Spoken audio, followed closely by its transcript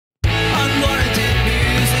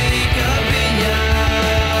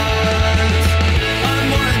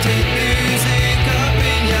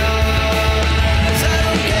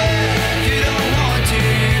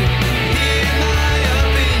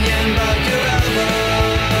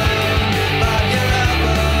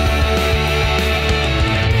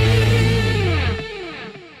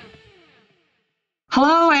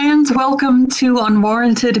Welcome to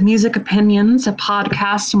Unwarranted Music Opinions, a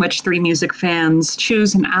podcast in which three music fans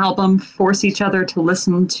choose an album, force each other to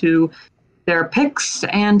listen to their picks,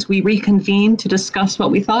 and we reconvene to discuss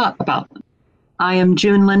what we thought about them. I am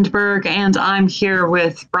June Lindberg, and I'm here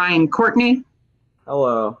with Brian Courtney.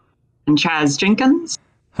 Hello. And Chaz Jenkins.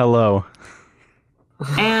 Hello.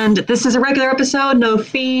 And this is a regular episode, no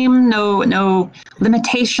theme, no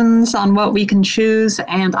limitations on what we can choose,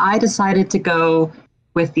 and I decided to go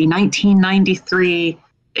with the 1993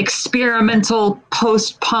 experimental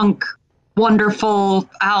post-punk wonderful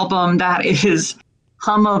album that is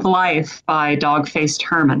Hum of Life by Dog-Faced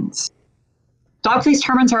Hermans. Dog-Faced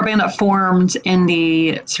Hermans are a band that formed in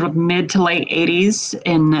the sort of mid to late 80s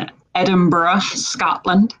in Edinburgh,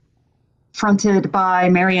 Scotland, fronted by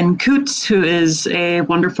Marion Coots, who is a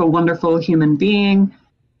wonderful, wonderful human being.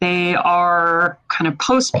 They are kind of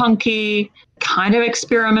post-punky, kind of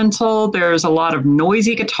experimental. There's a lot of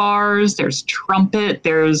noisy guitars. There's trumpet.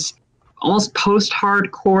 There's almost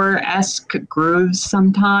post-hardcore-esque grooves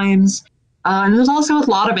sometimes. And there's also a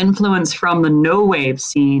lot of influence from the no-wave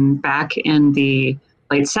scene back in the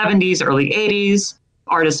late 70s, early 80s.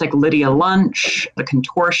 Artists like Lydia Lunch, the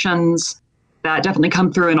Contortions, that definitely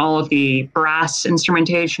come through in all of the brass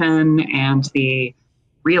instrumentation and the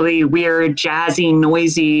really weird, jazzy,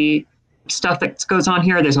 noisy stuff that goes on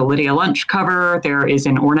here. There's a Lydia Lunch cover. There is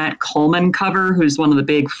an Ornette Coleman cover, who's one of the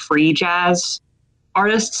big free jazz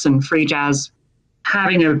artists, and free jazz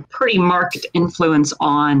having a pretty marked influence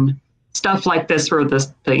on stuff like this, where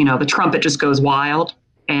the trumpet just goes wild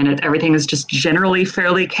and everything is just generally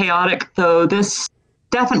fairly chaotic. Though this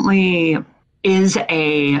definitely is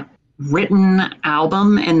a written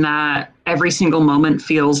album in that every single moment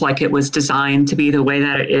feels like it was designed to be the way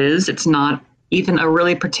that it is. It's not even a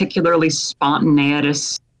really particularly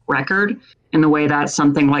spontaneous record in the way that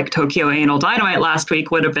something like Tokyo Anal Dynamite last week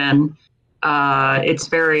would have been. It's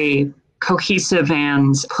very cohesive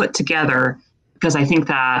and put together, because I think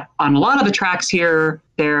that on a lot of the tracks here,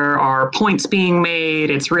 there are points being made.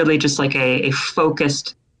 It's really just like a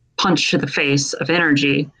focused punch to the face of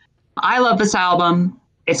energy. I love this album.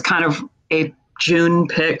 It's kind of a June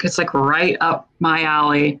pick. It's like right up my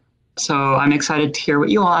alley. So I'm excited to hear what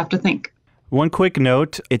you all have to think. One quick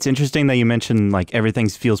note, it's interesting that you mentioned like everything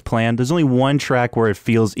feels planned. There's only one track where it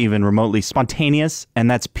feels even remotely spontaneous,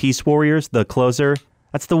 and that's Peace Warriors, the closer.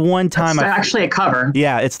 That's the one time That's actually a cover.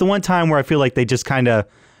 Yeah, it's the one time where I feel like they just kind of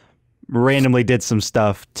randomly did some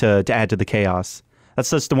stuff to add to the chaos. That's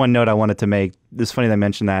just the one note I wanted to make. It's funny that I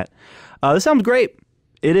mentioned that. This album's great.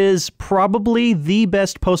 It is probably the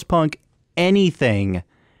best post-punk anything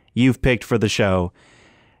you've picked for the show.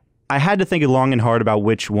 I had to think long and hard about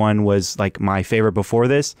which one was like my favorite before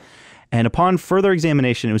this. And upon further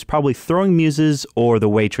examination, it was probably Throwing Muses or The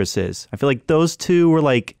Waitresses. I feel like those two were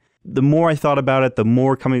like, the more I thought about it, the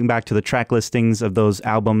more coming back to the track listings of those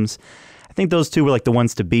albums, I think those two were like the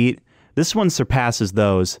ones to beat. This one surpasses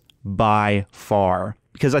those by far,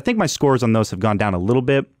 because I think my scores on those have gone down a little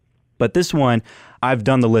bit. But this one, I've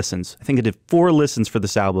done the listens. I think I did 4 listens for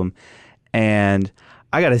this album. And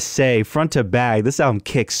I gotta say, front to back, this album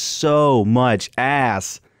kicks so much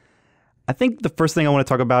ass. I think the first thing I want to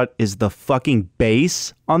talk about is the fucking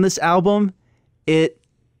bass on this album. It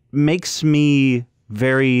makes me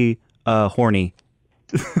very horny.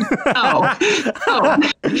 No.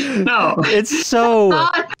 It's so...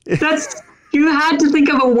 You had to think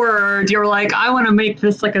of a word. You're like, I want to make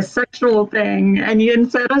this like a sexual thing. And you,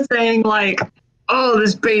 instead of saying like, oh,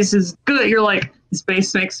 this bass is good, you're like, this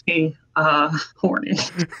bass makes me horny.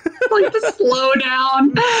 Like, just slow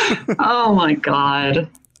down. Oh my God.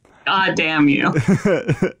 God damn you.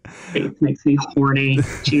 Bass makes me horny.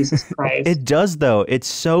 Jesus Christ. It does, though. It's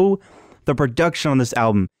so... The production on this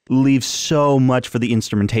album leaves so much for the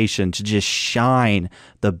instrumentation to just shine.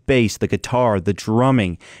 The bass, the guitar, the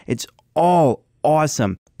drumming. It's all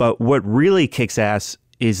awesome. But what really kicks ass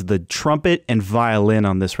is the trumpet and violin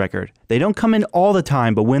on this record. They don't come in all the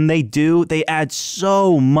time, but when they do, they add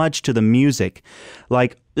so much to the music.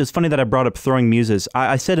 Like, it's funny that I brought up Throwing Muses.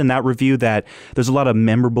 I said in that review that there's a lot of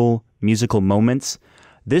memorable musical moments.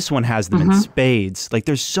 This one has them in spades. Like,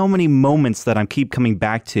 there's so many moments that I keep coming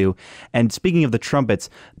back to. And speaking of the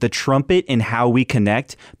trumpets, the trumpet and How We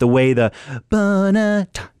Connect, the way the ba-na,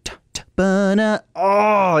 ta-ta, ba-na,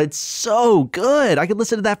 oh, it's so good. I could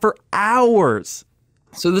listen to that for hours.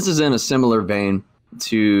 So this is in a similar vein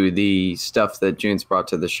to the stuff that June's brought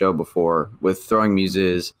to the show before with Throwing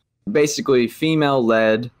Muses. Basically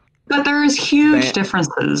female-led. But there's huge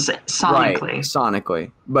differences sonically. Right,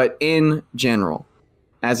 sonically. But in general,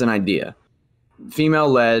 as an idea,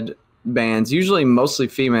 female-led bands, usually mostly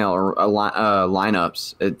female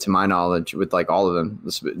lineups, to my knowledge, with like all of them.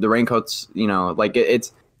 The Raincoats, you know, like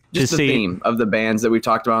it's just the theme of the bands that we've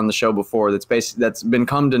talked about on the show before. That's been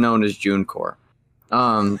come to known as Junecore.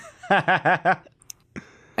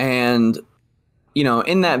 And you know,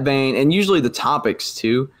 in that vein, and usually the topics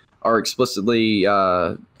too are explicitly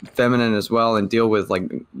feminine as well, and deal with, like,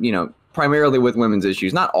 you know, primarily with women's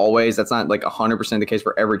issues. Not always. That's not like 100% the case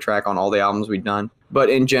for every track on all the albums we've done. But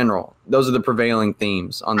in general, those are the prevailing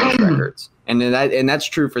themes on those records. And that's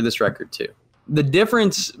true for this record too. The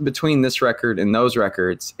difference between this record and those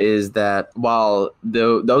records is that while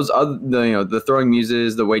the Throwing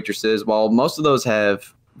Muses, the Waitresses, while most of those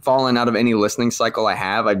have fallen out of any listening cycle I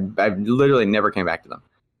have, I literally never came back to them.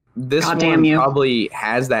 This one probably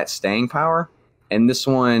has that staying power, and this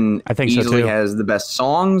one I think easily so too. has the best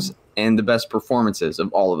songs and the best performances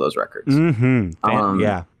of all of those records.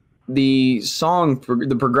 Yeah.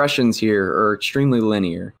 The progressions here are extremely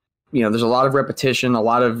linear. You know, there's a lot of repetition, a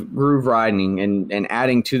lot of groove riding, and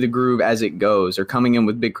adding to the groove as it goes, or coming in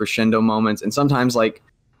with big crescendo moments, and sometimes like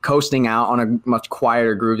coasting out on a much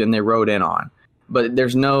quieter groove than they rode in on. But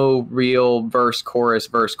there's no real verse,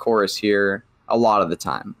 chorus here a lot of the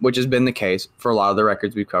time, which has been the case for a lot of the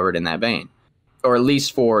records we've covered in that vein, or at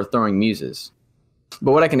least for Throwing Muses.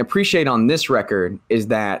 But what I can appreciate on this record is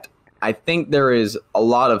that I think there is a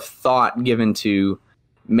lot of thought given to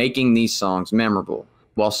making these songs memorable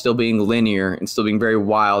while still being linear and still being very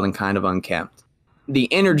wild and kind of unkempt. The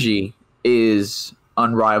energy is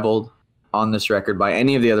unrivaled on this record by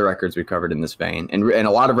any of the other records we covered in this vein, and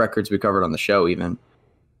a lot of records we covered on the show even.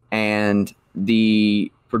 And the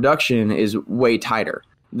production is way tighter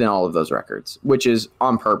than all of those records, which is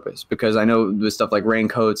on purpose, because I know with stuff like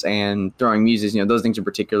Raincoats and Throwing Muses, you know, those things are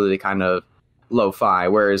particularly kind of lo-fi,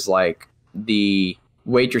 whereas like the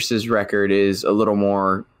Waitresses record is a little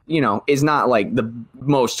more, you know, is not like the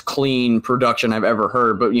most clean production I've ever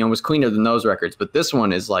heard, but, you know, was cleaner than those records. But this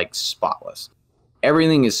one is like spotless.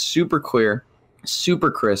 Everything is super clear,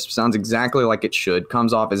 super crisp, sounds exactly like it should,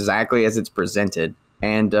 comes off exactly as it's presented,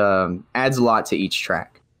 and adds a lot to each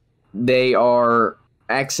track. They are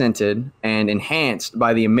accented and enhanced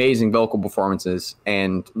by the amazing vocal performances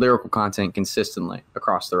and lyrical content consistently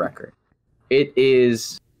across the record. It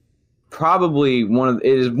is probably one of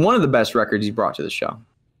the best records he's brought to the show.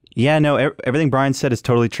 Yeah, no, everything Brian said is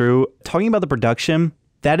totally true. Talking about the production,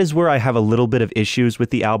 that is where I have a little bit of issues with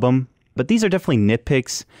the album, but these are definitely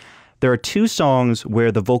nitpicks. There are two songs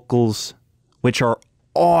where the vocals, which are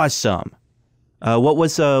awesome. What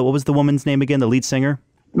was the woman's name again? The lead singer?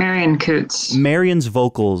 Marion Coots. Marion's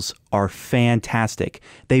vocals are fantastic.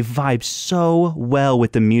 They vibe so well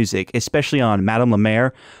with the music, especially on Madame La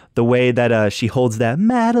Mer. The way that she holds that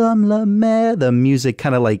Madame La Mer, the music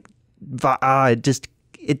kind of like,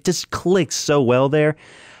 it just clicks so well there.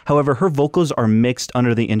 However, her vocals are mixed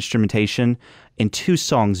under the instrumentation in two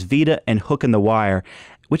songs, Vita and Hook and the Wire,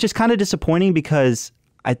 which is kind of disappointing because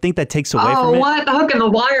I think that takes away from it. Oh, what? The Hook and the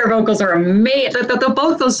Wire vocals are amazing.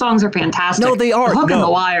 Both those songs are fantastic. No, they are. The Hook and the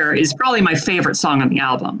Wire is probably my favorite song on the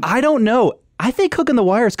album. I don't know. I think Hook and the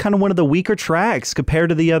Wire is kind of one of the weaker tracks compared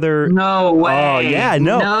to the other. No way. Oh, yeah,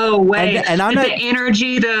 no. No way. And I'm not. The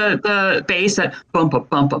energy, the bass, that bump, bump,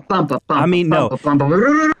 bump, bump, bump. I mean, no.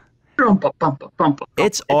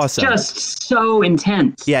 It's awesome. Just so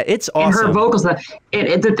intense. Yeah, it's awesome. And her vocals,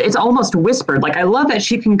 it's almost whispered. Like, I love that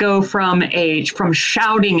she can go from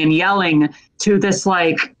shouting and yelling to this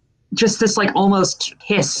almost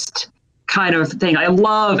hissed kind of thing. I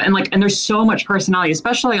love, and there's so much personality,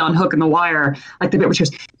 especially on Hook and the Wire, like the bit where she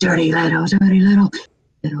goes, dirty little, dirty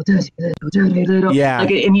little. Yeah.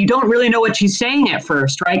 And you don't really know what she's saying at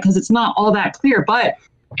first, right? Because it's not all that clear. But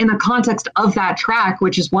in the context of that track,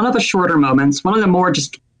 which is one of the shorter moments, one of the more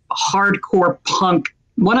just hardcore punk,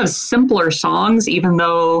 one of simpler songs, even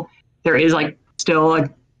though there is still a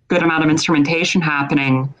good amount of instrumentation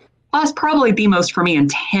happening, that's probably the most, for me,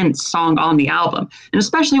 intense song on the album. And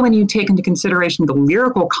especially when you take into consideration the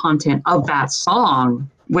lyrical content of that song,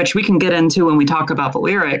 which we can get into when we talk about the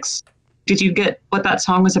lyrics. Did you get what that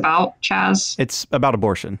song was about, Chaz? It's about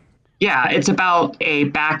abortion. Yeah, it's about a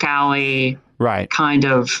back alley, right, kind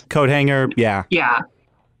of coat hanger. Yeah. Yeah.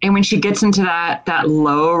 And when she gets into that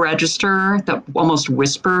low register, that almost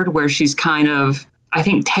whispered, where she's kind of, I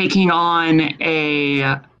think, taking on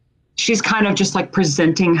she's kind of just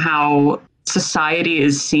presenting how society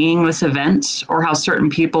is seeing this event, or how certain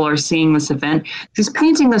people are seeing this event. She's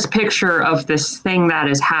painting this picture of this thing that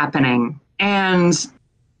is happening. And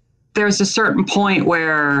there's a certain point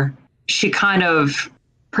where she kind of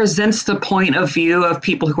presents the point of view of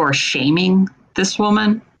people who are shaming this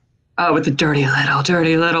woman with the dirty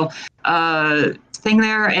little. thing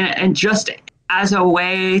there, and just as a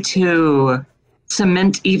way to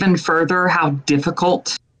cement even further how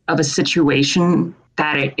difficult of a situation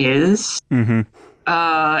that it is. Mm-hmm.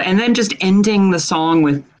 And then just ending the song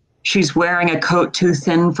with she's wearing a coat too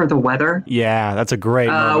thin for the weather. Yeah, that's a great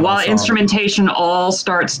moment while in the song. instrumentation all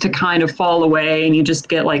starts to kind of fall away and you just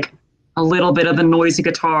get like a little bit of the noisy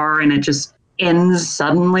guitar and it just ends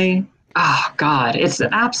suddenly. Oh, God, it's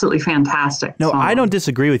absolutely fantastic. No, song. I don't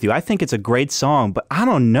disagree with you. I think it's a great song, but I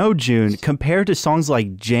don't know, June. Compared to songs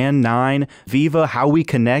like Jan 9, Viva, How We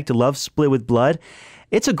Connect, Love Split with Blood,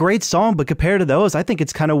 it's a great song, but compared to those, I think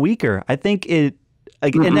it's kind of weaker. I think it,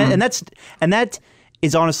 like, and that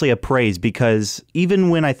is honestly a praise, because even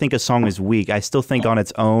when I think a song is weak, I still think on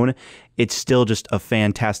its own, it's still just a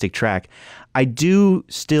fantastic track. I do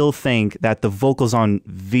still think that the vocals on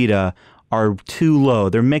Vita are too low.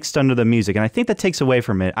 They're mixed under the music, and I think that takes away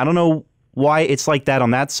from it. I don't know why it's like that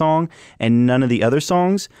on that song and none of the other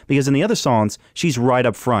songs, because in the other songs, she's right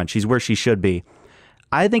up front. She's where she should be.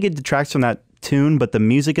 I think it detracts from that tune, but the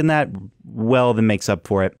music in that, well, then makes up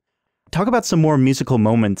for it. Talk about some more musical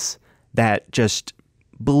moments that just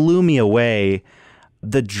blew me away.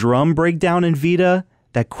 The drum breakdown in Vita,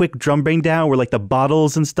 that quick drum breakdown where like the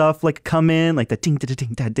bottles and stuff like come in, like the ding, ding,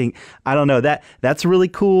 ding, ding, ding. I don't know, that's really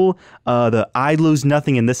cool. The I lose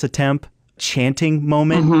nothing in this attempt chanting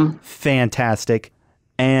moment, fantastic.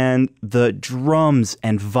 And the drums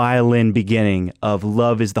and violin beginning of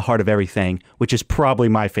Love is the Heart of Everything, which is probably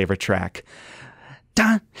my favorite track.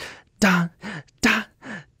 Da, da, da,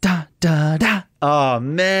 da, da, da. Oh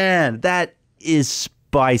man, that is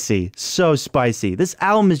spicy. So spicy. This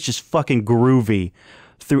album is just fucking groovy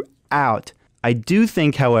throughout. I do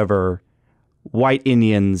think, however, White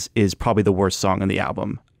Indians is probably the worst song on the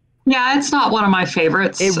album. Yeah, it's not one of my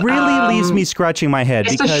favorites. It really leaves me scratching my head.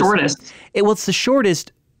 It's the shortest. It's the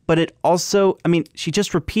shortest, but it also, I mean, she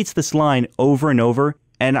just repeats this line over and over,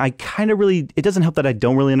 and I kind of really, it doesn't help that I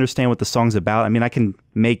don't really understand what the song's about. I mean, I can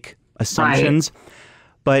make assumptions,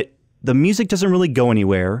 but the music doesn't really go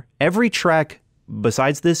anywhere. Every track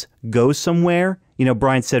besides this goes somewhere. You know,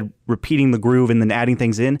 Brian said repeating the groove and then adding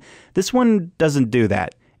things in. This one doesn't do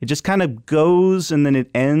that. It just kind of goes and then it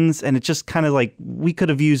ends, and it's just kind of like, we could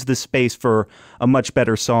have used this space for a much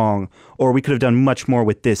better song, or we could have done much more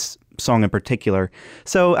with this song in particular.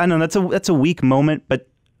 So I don't know, that's a weak moment, but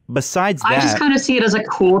besides that, I just kind of see it as a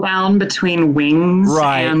cool down between Wings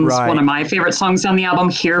and one of my favorite songs on the album,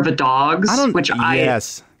 Hear the Dogs, I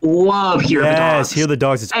love Hear the Dogs. Hear the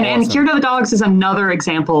Dogs is awesome. And Hear the Dogs is another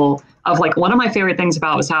example of like one of my favorite things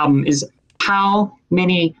about this album is how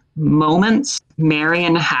many moments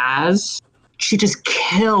Marion has. She just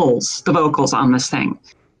kills the vocals on this thing.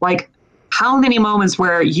 Like how many moments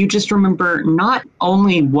where you just remember not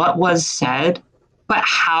only what was said, but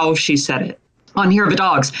how she said it. On Hear the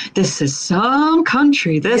Dogs, this is some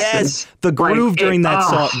country. This is the groove during that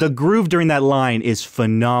song. The groove during that line is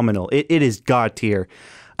phenomenal. It is god tier.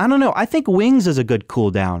 I don't know. I think Wings is a good cool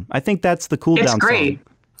down. I think that's the cool down song. It's great.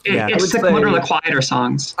 It's one of the quieter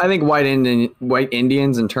songs. I think White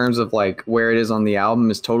Indians, in terms of like where it is on the album,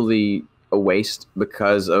 is totally a waste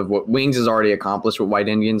because of what Wings has already accomplished. What White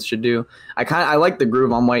Indians should do. I like the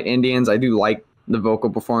groove on White Indians. I do like the vocal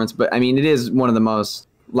performance, but I mean, it is one of the most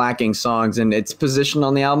lacking songs, and its position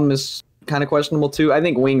on the album is kind of questionable too. I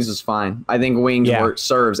think Wings is fine. I think Wings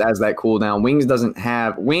serves as that cool down. Wings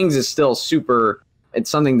is still super. It's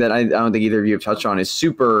something that I don't think either of you have touched on. Is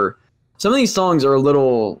super. Some of these songs are a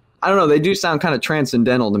little, I don't know, they do sound kind of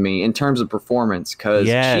transcendental to me in terms of performance, because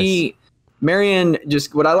Marion,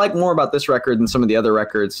 just what I like more about this record than some of the other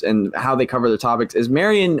records and how they cover the topics is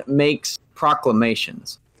Marion makes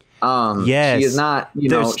proclamations. She is not,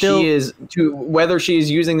 she is whether she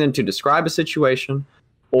is using them to describe a situation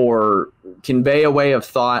or convey a way of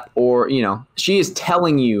thought, or, she is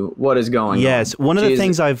telling you what is going on. Yes. One of the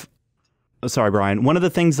things sorry, Brian. One of the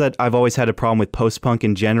things that I've always had a problem with post-punk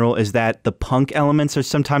in general is that the punk elements are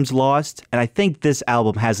sometimes lost. And I think this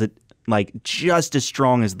album has it like just as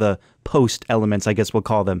strong as the post elements, I guess we'll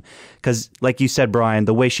call them. Because like you said, Brian,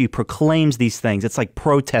 the way she proclaims these things, it's like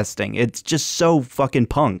protesting. It's just so fucking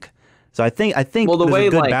punk. So I think there's a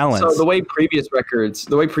good balance. So the way previous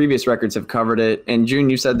records have covered it, and June,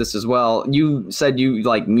 you said this as well. You said you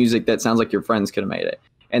like music that sounds like your friends could have made it.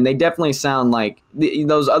 And they definitely sound like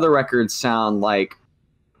those other records sound like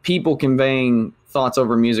people conveying thoughts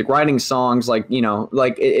over music, writing songs I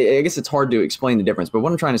guess it's hard to explain the difference. But what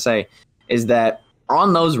I'm trying to say is that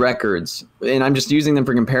on those records, and I'm just using them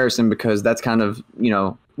for comparison because that's kind of,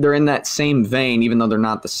 they're in that same vein, even though they're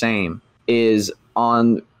not the same, is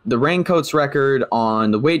on the Raincoats record,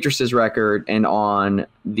 on the Waitresses record, and on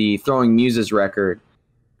the Throwing Muses record,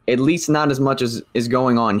 at least not as much as is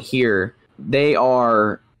going on here. They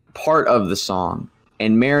are part of the song,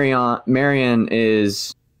 and Marion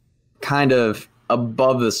is kind of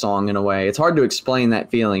above the song in a way. It's hard to explain that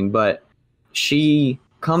feeling, but she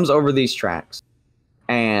comes over these tracks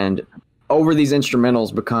and over these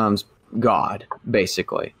instrumentals becomes God,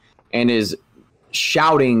 basically, and is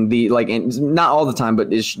shouting and not all the time,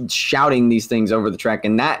 but is shouting these things over the track.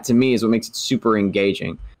 And that to me is what makes it super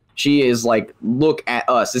engaging. She is like, look at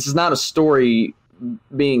us. This is not a story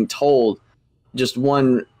being told, just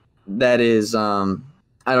one that is, I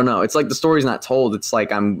don't know. It's like the story's not told. It's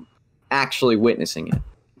like I'm actually witnessing it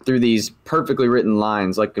through these perfectly written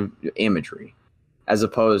lines, like of imagery, as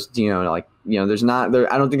opposed to, there's not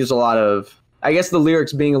there. I don't think there's a lot of, I guess the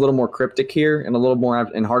lyrics being a little more cryptic here and a little more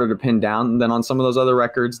and harder to pin down than on some of those other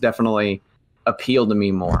records definitely appeal to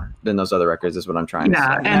me more than those other records is what I'm trying to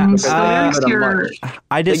say. And the lyrics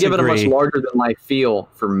I disagree. They give it a much larger than life feel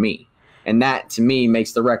for me. And that to me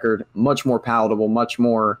makes the record much more palatable, much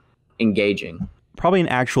more engaging. Probably an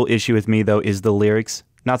actual issue with me though is the lyrics.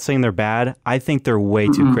 Not saying they're bad. I think they're way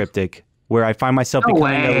too cryptic. Where I find myself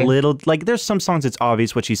becoming a little like there's some songs it's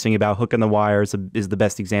obvious what she's singing about. Hook on the Wire is the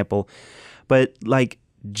best example. But like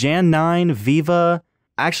Jan 9, Viva,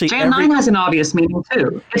 actually Jan 9 has an obvious meaning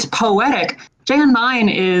too. It's poetic. Jan 9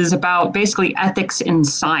 is about basically ethics in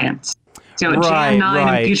science. So Jan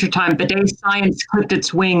 9 in future time, the day science clipped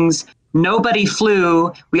its wings, nobody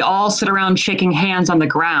flew. We all sit around shaking hands on the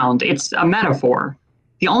ground. It's a metaphor.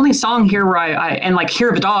 The only song here where and like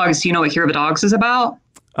Hear the Dogs, you know what Hear the Dogs is about?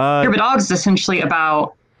 Hear the Dogs is essentially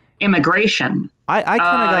about immigration. I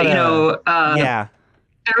kind of got yeah.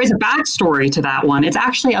 There is a backstory to that one. It's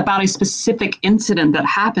actually about a specific incident that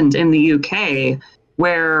happened in the UK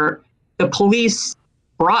where the police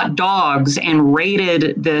brought dogs and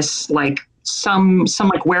raided this like some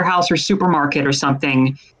like warehouse or supermarket or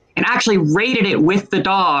something, and actually raided it with the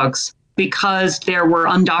dogs because there were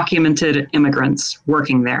undocumented immigrants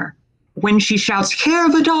working there. When she shouts, "Hear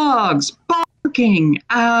the dogs barking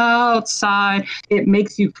outside," it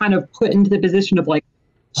makes you kind of put into the position of like,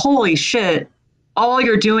 holy shit, all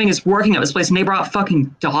you're doing is working at this place and they brought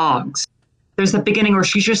fucking dogs. There's the beginning where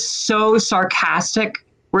she's just so sarcastic,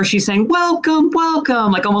 where she's saying, welcome,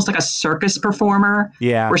 welcome, like almost like a circus performer.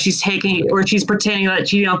 Yeah. Where she's pretending that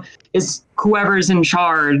she, is whoever's in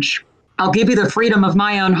charge. I'll give you the freedom of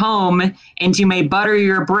my own home and you may butter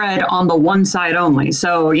your bread on the one side only.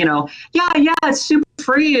 So, yeah, it's super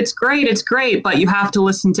free. It's great. But you have to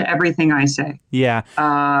listen to everything I say. Yeah.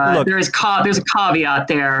 Look, there's a caveat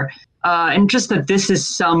there. And just that this is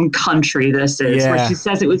some country where she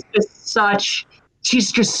says it was just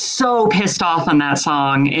she's just so pissed off on that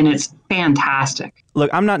song and it's fantastic.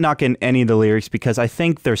 Look, I'm not knocking any of the lyrics because I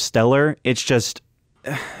think they're stellar. It's just,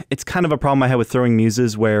 it's kind of a problem I had with Throwing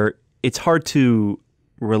Muses where it's hard to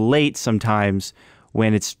relate sometimes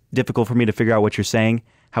when it's difficult for me to figure out what you're saying.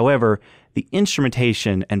 However, the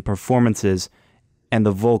instrumentation and performances and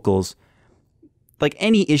the vocals, like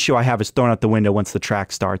any issue I have is thrown out the window once the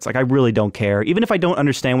track starts. Like I really don't care. Even if I don't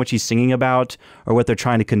understand what she's singing about or what they're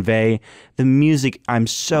trying to convey, the music I'm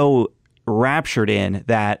so raptured in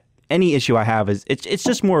that any issue I have it's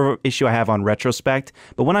just more of an issue I have on retrospect.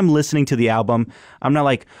 But when I'm listening to the album, I'm not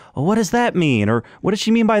like, oh, what does that mean? Or what does she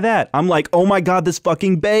mean by that? I'm like, oh my God, this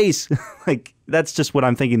fucking bass. Like that's just what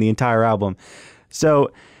I'm thinking the entire album.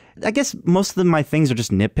 So I guess most of my things are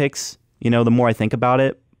just nitpicks, the more I think about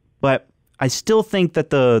it. But I still think that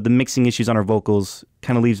the mixing issues on her vocals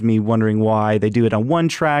kind of leaves me wondering why they do it on one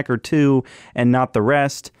track or two and not the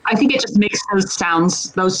rest. I think it just makes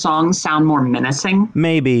those songs sound more menacing.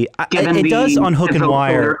 Maybe. It does on Hook and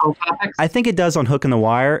Wire. I think it does on Hook and the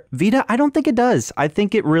Wire. Vita, I don't think it does. I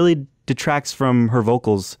think it really detracts from her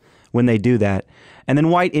vocals when they do that. And then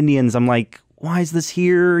White Indians, I'm like, why is this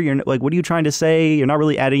here? You're like, what are you trying to say? You're not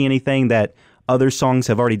really adding anything that other songs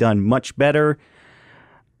have already done much better.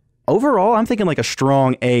 Overall, I'm thinking like a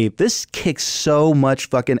strong A. This kicks so much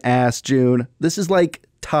fucking ass, June. This is like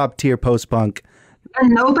top tier post-punk.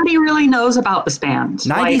 And nobody really knows about this band.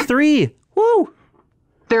 93. Like, woo!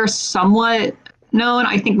 They're somewhat known.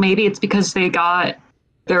 I think maybe it's because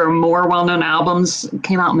their more well-known albums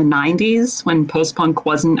came out in the 90s when post-punk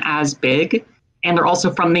wasn't as big. And they're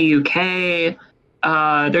also from the UK.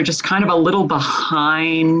 They're just kind of a little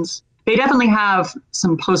behind. They definitely have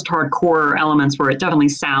some post-hardcore elements where it definitely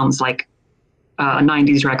sounds like a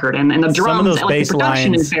 90s record. And the drums, and like the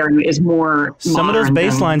production is more some of those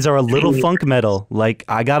bass lines are a little funk metal. Like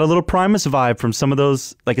I got a little Primus vibe from some of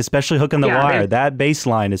those, like especially Hook on the Wire. That bass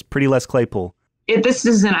line is pretty Les Claypool. This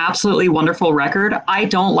is an absolutely wonderful record. I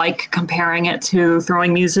don't like comparing it to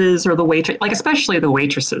Throwing Muses or the Waitress, like especially the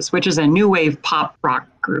Waitresses, which is a new wave pop rock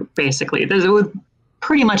group. Basically, there's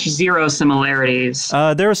pretty much zero similarities.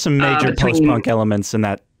 There are some major post-punk elements in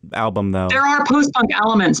that album, though. There are post-punk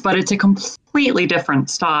elements, but it's a completely different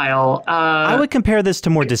style. I would compare this to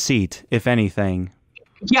more Deceit, if anything.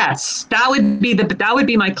 Yes, that would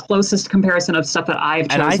be my closest comparison of stuff that I've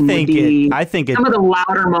chosen. And I think some of the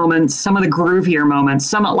louder moments, some of the groovier moments,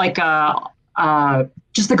 some like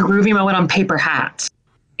just the groovy moment on Paper Hats.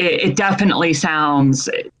 It definitely sounds,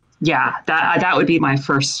 yeah. That would be my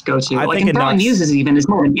first go-to. I like think Throwing Muses even is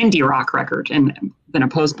more an indie rock record than a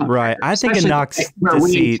post-punk. Right. Record, I think it knocks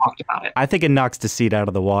Deceit. I think it knocks Deceit out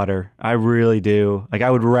of the water. I really do. Like,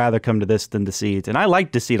 I would rather come to this than Deceit, and I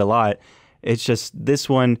like Deceit a lot. It's just this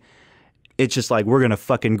one, it's just like we're going to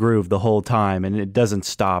fucking groove the whole time and it doesn't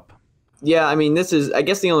stop. Yeah, I mean, this is, I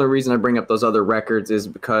guess the only reason I bring up those other records is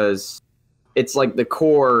because it's like the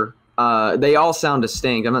core, they all sound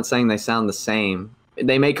distinct. I'm not saying they sound the same.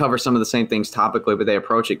 They may cover some of the same things topically, but they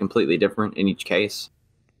approach it completely different in each case.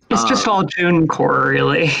 It's just all June core,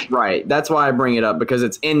 really. Right. That's why I bring it up, because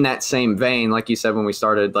it's in that same vein, like you said when we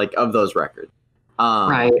started, like of those records.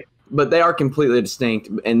 Right. But they are completely distinct,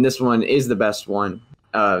 and this one is the best one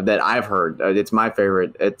that I've heard. It's my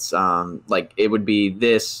favorite. It's like it would be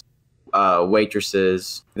this,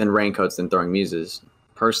 Waitresses, then Raincoats, then Throwing Muses,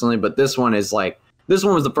 personally. But this one is like, this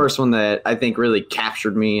one was the first one that I think really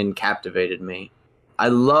captured me and captivated me. I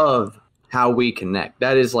love How We Connect.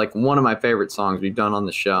 That is like one of my favorite songs we've done on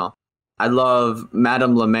the show. I love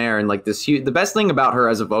Madame Lemaire, and like this huge, the best thing about her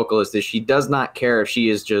as a vocalist is she does not care if she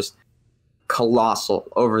is just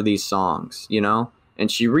colossal over these songs, you know,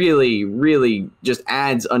 and she really just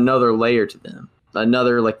adds another layer to them,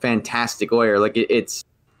 another like fantastic layer. Like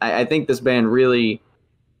I think this band really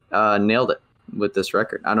nailed it with this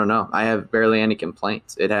record. I don't know, I have barely any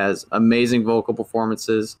complaints. It has amazing vocal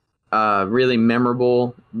performances, really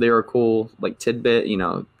memorable lyrical like tidbit, you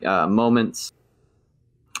know, moments,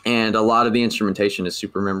 and a lot of the instrumentation is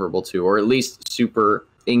super memorable too, or at least super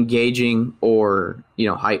engaging, or, you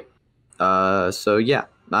know, hype. So yeah,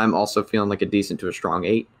 I'm also feeling like a decent to a strong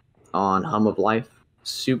 8 on Hum of Life.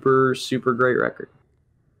 Super great record.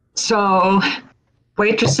 So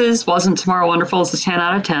Waitresses Wasn't Tomorrow Wonderful is a 10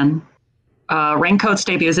 out of 10. Raincoats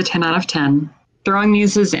debut is a 10 out of 10. Throwing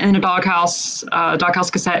Muses in a Doghouse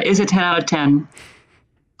cassette is a 10 out of 10.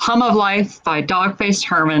 Hum of Life by Dog-Faced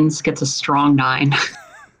Hermans gets a strong 9.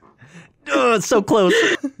 Oh, it's so close.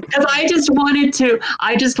 Because I just wanted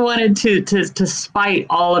to spite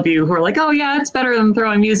all of you who are like, oh yeah, it's better than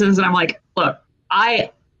Throwing Muses. And I'm like, look,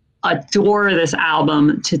 I adore this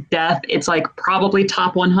album to death. It's like probably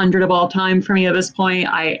top 100 of all time for me at this point.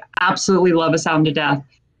 I absolutely love this album to death,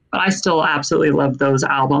 but I still absolutely love those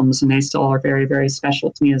albums, and they still are very, very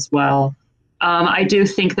special to me as well. I do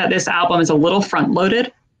think that this album is a little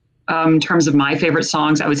front-loaded in terms of my favorite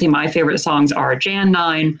songs. I would say my favorite songs are Jan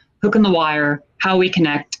 9, Hook in the Wire, How We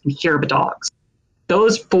Connect, and Here Ba Dogs.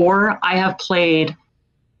 Those 4 I have played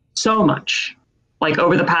so much, like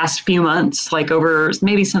over the past few months, like over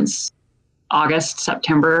maybe since August,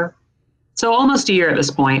 September. So almost a year at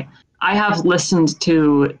this point. I have listened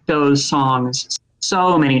to those songs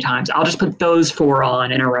so many times. I'll just put those 4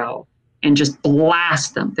 on in a row and just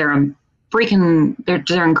blast them. They're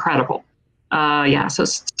incredible. Yeah, so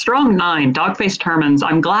strong 9, Dog-Faced Hermans.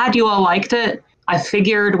 I'm glad you all liked it. I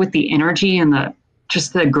figured with the energy and the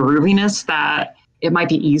grooviness that it might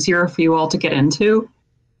be easier for you all to get into,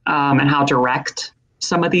 and how direct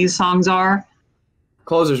some of these songs are.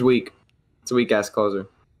 Closer's weak. It's a weak ass closer.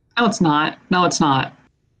 No, it's not. It's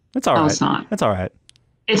all right. No, it's not. It's all right.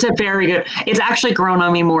 It's a very good. It's actually grown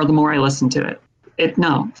on me more the more I listen to it.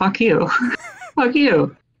 No, fuck you. Fuck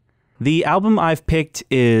you. The album I've picked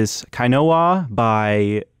is Kainoa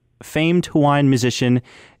by famed Hawaiian musician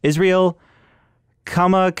Israel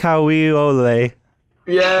Kamakawiwoʻole.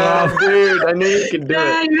 Yeah, dude, I knew you could do it.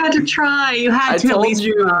 Yeah, you had to try. You had to at least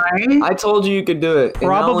try. I told you could do it. Probably,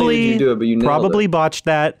 and not only did you do it, but you nailed it. Botched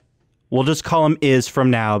that. We'll just call him Iz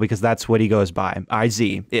from now because that's what he goes by.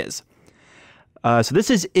 IZ, Iz. So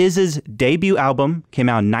this is Iz's debut album. Came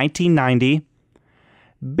out in 1990.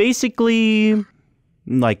 Basically,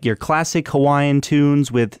 like your classic Hawaiian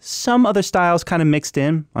tunes with some other styles kind of mixed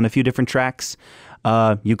in on a few different tracks.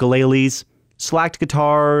 Ukuleles, slacked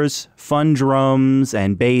guitars, fun drums,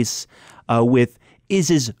 and bass, with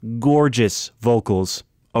Iz's gorgeous vocals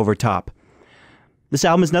over top. This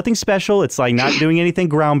album is nothing special. It's like not doing anything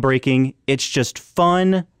groundbreaking. It's just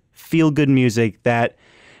fun, feel-good music that,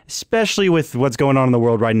 especially with what's going on in the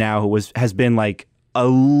world right now, has been like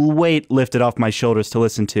a weight lifted off my shoulders to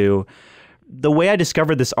listen to. The way I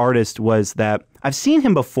discovered this artist was that I've seen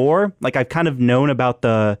him before. Like, I've kind of known about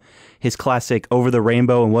his classic Over the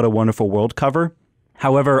Rainbow and What a Wonderful World cover.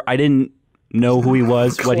 However, I didn't know who he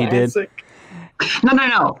was, what he did.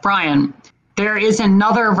 No, Brian. There is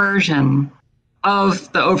another version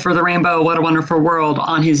of the Over the Rainbow, What a Wonderful World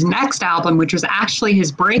on his next album, which was actually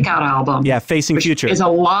his breakout album. Yeah, Facing Future. Is a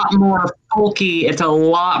lot more folky. It's a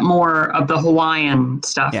lot more of the Hawaiian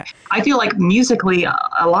stuff. Yeah. I feel like musically,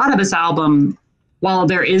 a lot of his album, while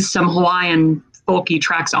there is some Hawaiian folky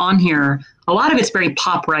tracks on here, a lot of it's very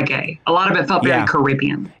pop reggae. A lot of it felt very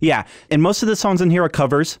Caribbean. Yeah, and most of the songs in here are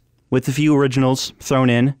covers with a few originals thrown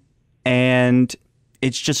in, and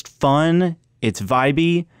it's just fun. It's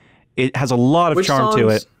vibey. It has a lot of charm to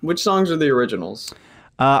it. Which songs are the originals?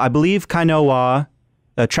 I believe Kainoa,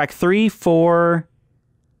 track 3, 4,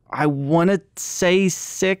 I want to say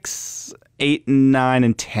 6, 8, 9,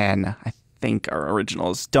 and 10, I think are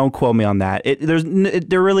originals. Don't quote me on that.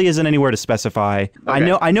 There really isn't anywhere to specify.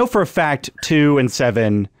 Okay. I know for a fact 2 and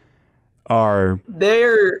 7 are...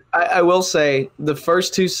 I will say, the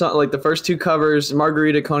first two covers,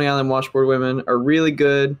 Margarita, Coney Island, Washboard Women, are really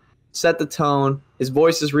good. Set the tone. His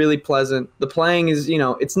voice is really pleasant. The playing is,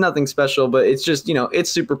 it's nothing special, but it's just, it's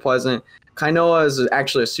super pleasant. Kainoa is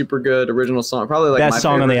actually a super good original song. Probably like best my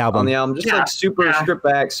song favorite on the album. Just like super stripped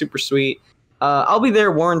back, super sweet. I'll Be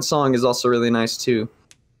There, Warren's song is also really nice too.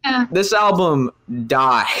 Yeah. This album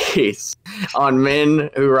dies on Men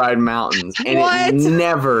Who Ride Mountains, and it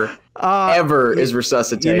never, ever is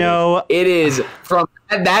resuscitated. It is from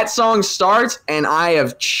that song starts, and I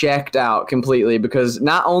have checked out completely because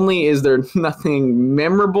not only is there nothing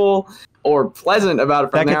memorable or pleasant about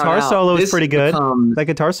it from that guitar solo is pretty good. That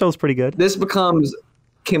guitar solo is pretty good. This becomes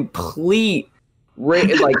complete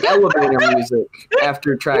like elevator music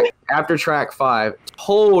after track 5.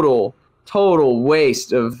 Total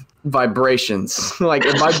waste of vibrations. Like,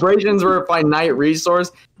 if vibrations were a finite resource,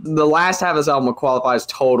 the last half of this album would qualify as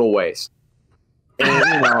total waste.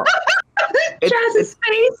 And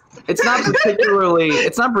it's not particularly.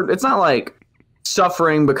 It's not like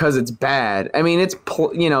suffering because it's bad. I mean,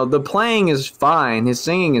 the playing is fine. His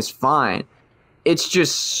singing is fine. It's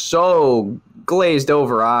just so glazed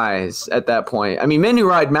over eyes at that point. I mean, Men Who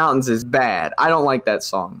Ride Mountains is bad. I don't like that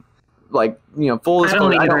song. Like, full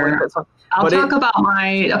disclosure, I don't like that song. I'll talk about my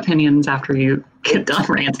opinions after you get done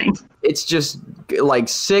ranting. It's just like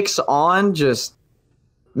 6 on, just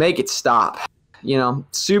make it stop.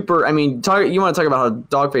 Super. I mean, you want to talk about how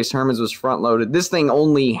Dogface Hermans was front loaded. This thing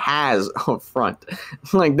only has a front.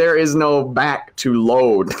 Like, there is no back to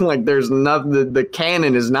load. Like, there's nothing. The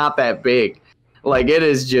cannon is not that big. Like, it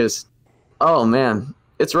is just. Oh man,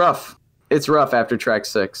 it's rough. It's rough after track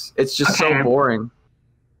 6. It's just so boring.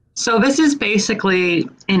 So this is basically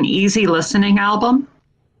an easy listening album,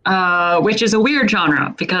 which is a weird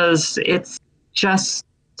genre because it's just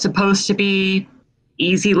supposed to be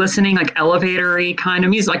easy listening, like elevator-y kind of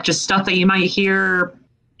music, like just stuff that you might hear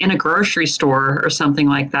in a grocery store or something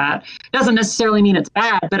like that. Doesn't necessarily mean it's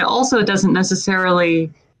bad, but it also doesn't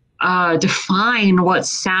necessarily define what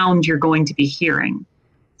sound you're going to be hearing.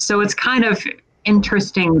 So it's kind of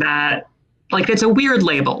interesting that, like, it's a weird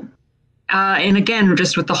label. And again,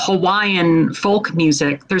 just with the Hawaiian folk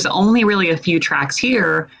music, there's only really a few tracks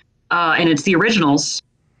here, and it's the originals.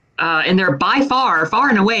 And they're by far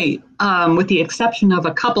and away, with the exception of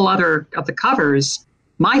a couple other of the covers,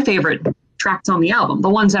 my favorite tracks on the album, the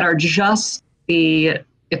ones that are just the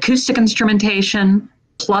acoustic instrumentation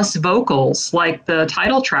plus vocals, like the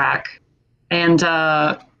title track. And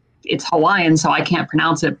it's Hawaiian, so I can't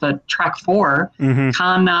pronounce it, but track 4,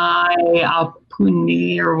 Kanai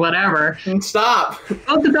Apuni or whatever. Stop.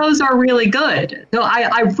 Both of those are really good. So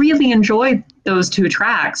I really enjoyed those 2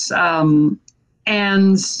 tracks.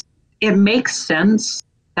 And it makes sense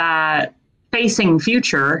that Facing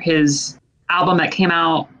Future, his album that came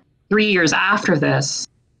out 3 years after this,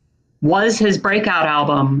 was his breakout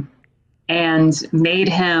album and made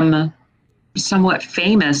him somewhat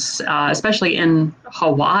famous, especially in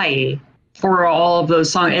Hawaii, for all of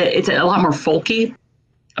those songs. It's a lot more folky.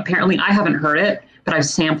 Apparently, I haven't heard it, but I've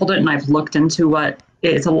sampled it and I've looked into what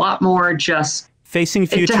it's a lot more just. Facing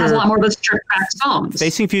Future. It has a lot more of those stripped back songs.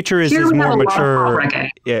 Facing Future is his more mature.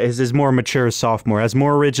 Yeah, is his more mature sophomore. It has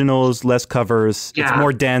more originals, less covers. Yeah. It's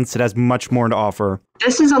more dense. It has much more to offer.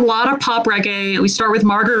 This is a lot of pop reggae. We start with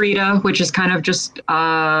Margarita, which is kind of just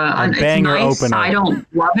a banger opener. I don't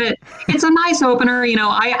love it. It's a nice opener.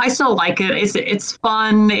 I still like it. It's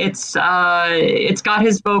fun. It's got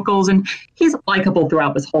his vocals, and he's likable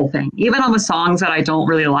throughout this whole thing. Even on the songs that I don't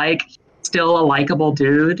really like, still a likable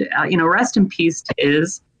dude. Rest in peace to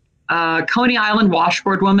Iz. Coney Island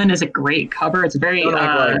Washboard Woman is a great cover. It's very...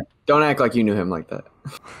 Don't act like you knew him like that.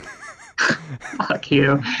 Fuck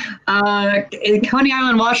you. Coney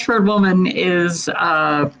Island Washboard Woman is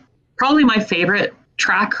probably my favorite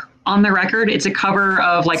track on the record. It's a cover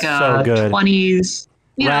of like a 20s,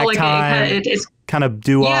 ragtime, it's kind of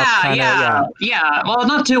doo-wop. Yeah. Well,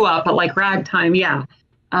 not doo-wop, but like ragtime, yeah.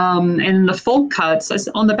 And the folk cuts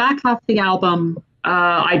on the back half of the album,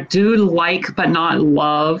 I do like but not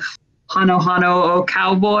love Hano Hano Oh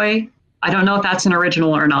Cowboy. I don't know if that's an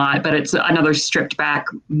original or not, but it's another stripped back,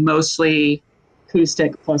 mostly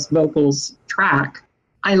acoustic plus vocals track.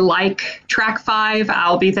 I like track 5,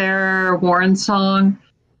 I'll Be There, Warren's song.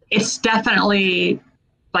 It's definitely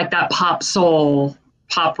like that pop soul,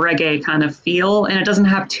 pop reggae kind of feel, and it doesn't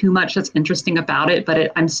have too much that's interesting about it,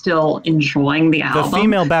 but I'm still enjoying the album. The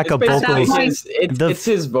female backup vocals. It's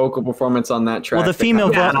his vocal performance on that track. Well, the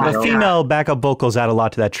female backup vocals add a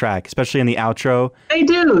lot to that track, especially in the outro. They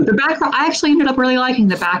do. I actually ended up really liking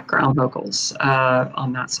the background vocals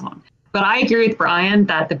on that song. But I agree with Brian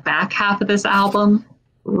that the back half of this album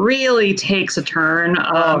really takes a turn.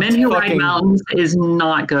 Men Who Ride Mountains is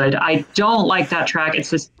not good. I don't like that track. It's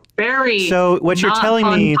this very what you're telling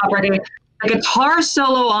me, the guitar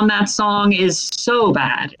solo on that song is so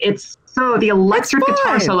bad. It's the electric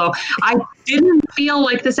guitar solo. I didn't feel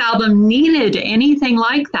like this album needed anything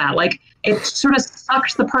like that. Like it sort of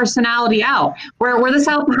sucks the personality out. Where this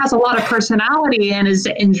album has a lot of personality and is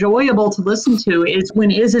enjoyable to listen to is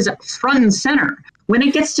when Iz is front and center. When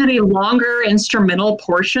it gets to the longer instrumental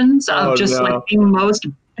portions of like the most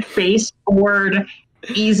baseboard,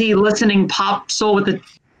 easy listening pop soul with the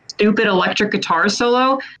stupid electric guitar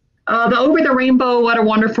solo. The Over the Rainbow, What a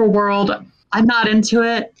Wonderful World, I'm not into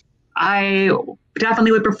it. I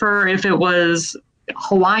definitely would prefer if it was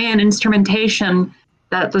Hawaiian instrumentation,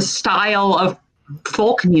 that the style of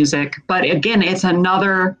folk music. But again, it's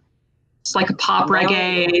like a pop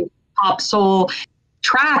reggae, pop soul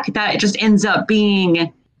track that just ends up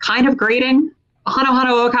being kind of grating. Hano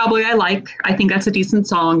Hano Oh Cowboy I think that's a decent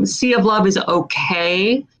song. Sea of Love is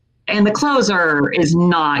okay. And the closer is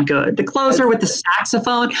not good. The closer with the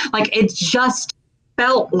saxophone, like it just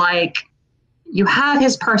felt like you have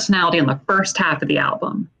his personality in the first half of the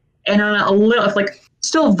album, and a little like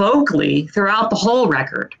still vocally throughout the whole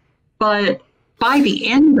record. But by the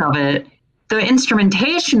end of it, the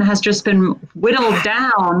instrumentation has just been whittled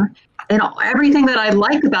down, and everything that I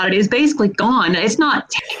like about it is basically gone. It's not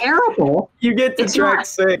terrible. You get to track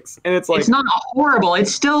 6, and it's not horrible.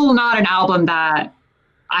 It's still not an album that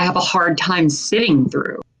I have a hard time sitting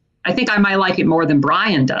through. I think I might like it more than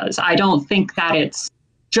Brian does. I don't think that it's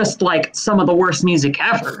just like some of the worst music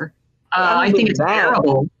ever. I think it's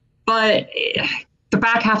terrible. But the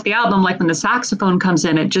back half of the album, like when the saxophone comes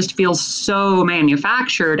in, it just feels so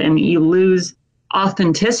manufactured, and you lose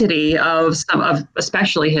authenticity of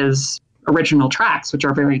especially his original tracks, which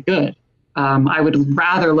are very good. I would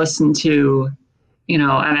rather listen to, and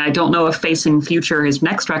I don't know if Facing Future, his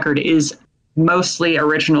next record, is mostly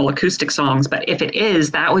original acoustic songs, but if it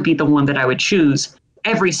is, that would be the one that I would choose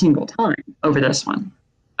every single time over this one,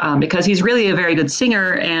 because he's really a very good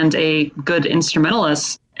singer and a good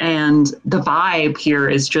instrumentalist, and the vibe here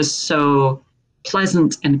is just so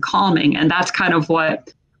pleasant and calming, and that's kind of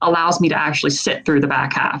what allows me to actually sit through the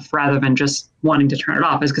back half rather than just wanting to turn it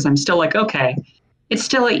off, is because I'm still like, okay, it's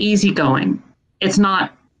still easy going. It's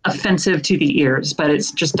not offensive to the ears, but it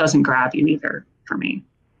just doesn't grab you either for me.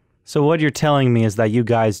 So what you're telling me is that you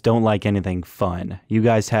guys don't like anything fun. You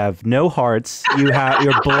guys have no hearts. You have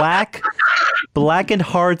your blackened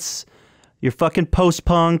hearts. Your fucking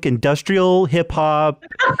post-punk, industrial hip-hop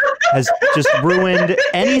has just ruined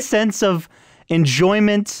any sense of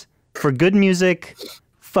enjoyment for good music.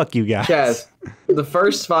 Fuck you guys. Chaz, the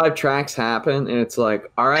first 5 tracks happen, and it's like,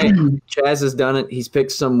 all right, Chaz has done it. He's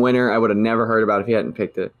picked some winner I would have never heard about if he hadn't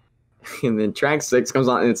picked it. And then track 6 comes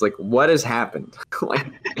on, and it's like, what has happened?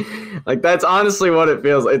 like that's honestly what it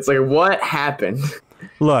feels like. It's like, what happened?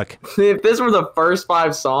 Look, if this were the first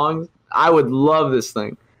 5 songs, I would love this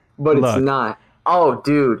thing, but it's not. Oh,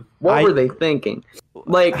 dude, what were they thinking?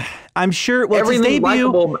 Like, I'm sure everything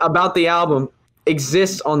likable about the album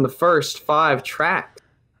exists on the first 5 tracks,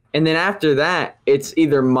 and then after that, it's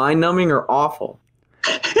either mind-numbing or awful.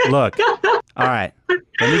 Look, all right, let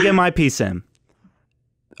me get my piece in.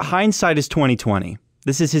 Hindsight is 2020.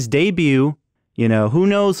 This is his debut. Who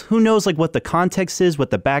knows like what the context is, what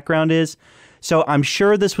the background is. So I'm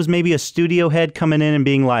sure this was maybe a studio head coming in and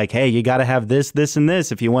being like, hey, you got to have this, this, and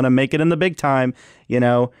this if you want to make it in the big time.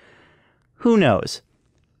 Who knows?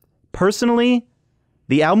 Personally,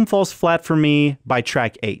 The album falls flat for me by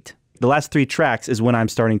track 8. The last 3 tracks is when I'm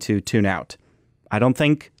starting to tune out. I don't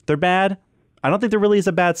think they're bad. I don't think there really is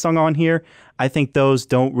a bad song on here. I think those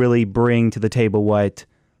don't really bring to the table what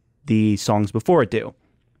the songs before it do.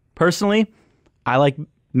 Personally, I like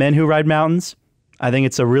Men Who Ride Mountains. I think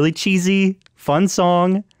it's a really cheesy, fun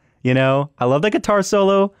song. You know, I love the guitar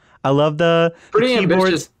solo. I love the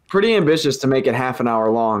keyboards. Pretty ambitious to make it half an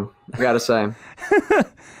hour long, I gotta say.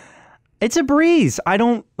 It's a breeze. I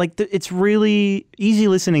don't like. It's really easy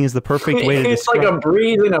listening. Is the perfect way to describe. It's like a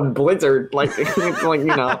breeze in a blizzard. Like it's like, you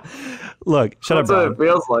know. Look, shut up, Brian. That's what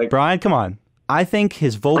it feels like. Brian, come on. I think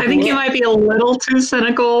his vocal. I think you might be a little too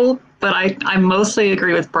cynical, but I mostly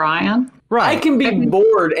agree with Brian. Right. I can be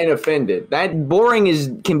bored and offended. That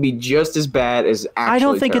boring can be just as bad as actually I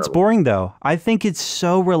don't think terrible. it's boring, though. I think it's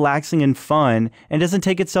so relaxing and fun and doesn't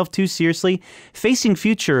take itself too seriously. Facing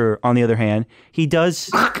Future, on the other hand, he does...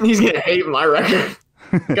 He's going to hate my record.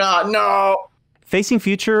 God, no. Facing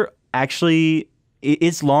Future actually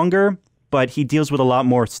is longer, but he deals with a lot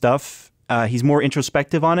more stuff. He's more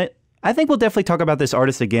introspective on it. I think we'll definitely talk about this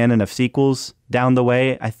artist again in a sequels down the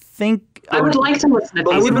way. I would like to listen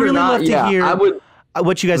to I would really love to hear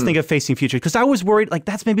what you guys Hmm. think of Facing Future, because I was worried, like,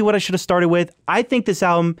 that's maybe what I should have started with. I think this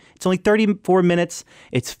album, it's only 34 minutes.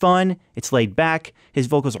 It's fun. It's laid back. His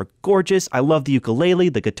vocals are gorgeous. I love the ukulele,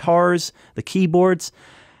 the guitars, the keyboards.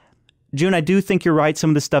 June, I do think you're right. Some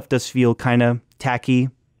of the stuff does feel kind of tacky,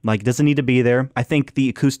 like, doesn't need to be there. I think the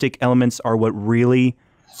acoustic elements are what really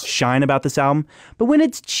shine about this album. But when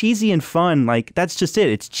it's cheesy and fun, like, that's just it.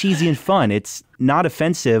 It's cheesy and fun. It's not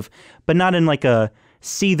offensive, but not in like a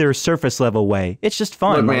Seether surface level way. It's just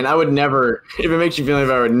fun. Look, man, I would never, if it makes you feel any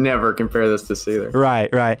better, I would never compare this to Seether.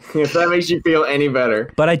 Right. If that makes you feel any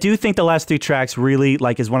better. But I do think the last 3 tracks really,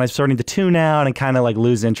 like, is when I'm starting to tune out and kind of like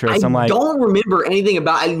lose interest. I'm like, don't remember anything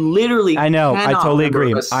about. I literally. I know. I cannot totally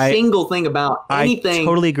remember agree. A single thing about anything. I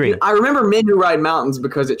totally agree. I remember Men Who Ride Mountains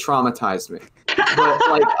because it traumatized me. But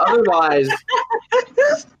like otherwise,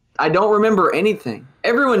 I don't remember anything.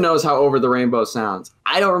 Everyone knows how Over the Rainbow sounds.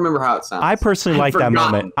 I don't remember how it sounds. I personally like that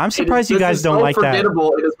moment. I'm surprised you guys don't like that.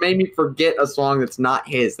 Forgettable. It has made me forget a song that's not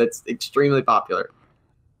his. That's extremely popular.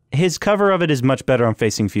 His cover of it is much better on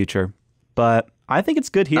Facing Future, but I think it's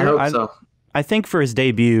good here. I hope so. I think for his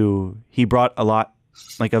debut, he brought a lot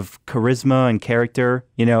like of charisma and character.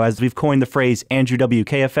 You know, as we've coined the phrase Andrew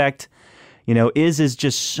WK effect, you know, is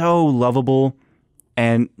just so lovable.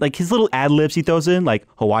 And like his little ad libs he throws in, like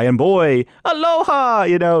Hawaiian boy, aloha,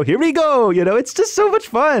 you know, here we go. You know, it's just so much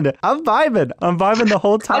fun. I'm vibing the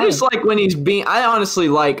whole time. I just like when I honestly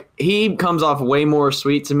like, he comes off way more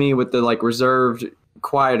sweet to me with the like reserved,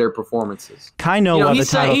 quieter performances. Kind of love the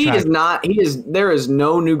title track. There is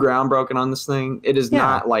no new ground broken on this thing. It is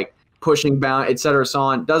not like pushing bound, etc. so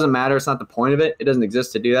on. It doesn't matter. It's not the point of it. It doesn't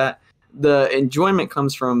exist to do that. The enjoyment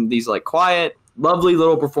comes from these like quiet, lovely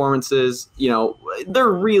little performances. You know, they're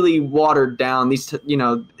really watered down. These, you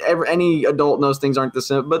know, any adult knows things aren't the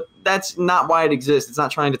same, but that's not why it exists. It's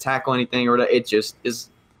not trying to tackle anything, or it just is.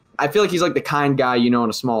 I feel like he's like the kind guy, you know, in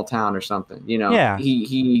a small town or something. You know,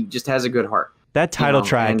 he just has a good heart. That title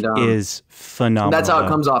track is phenomenal. That's how it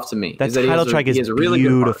comes off to me. That title track is really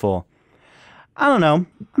beautiful. I don't know.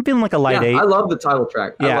 I'm feeling like a light 8. I love the title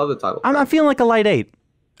track. Yeah. I love the title track. I'm feeling like a light 8.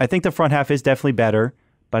 I think the front half is definitely better,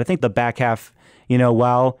 but I think the back half, you know,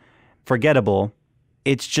 while forgettable,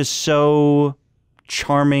 it's just so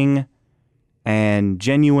charming and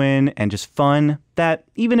genuine and just fun that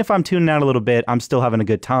even if I'm tuning out a little bit, I'm still having a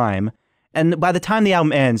good time. And by the time the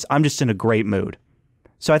album ends, I'm just in a great mood.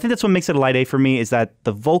 So I think that's what makes it a light A for me, is that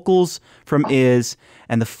the vocals from Is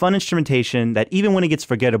and the fun instrumentation, that even when it gets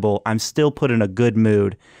forgettable, I'm still put in a good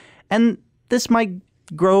mood. And this might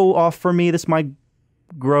grow off for me. This might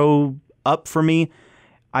grow up for me.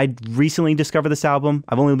 I recently discovered this album.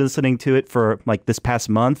 I've only been listening to it for like this past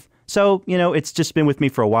month. So, you know, it's just been with me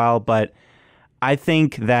for a while. But I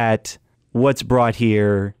think that what's brought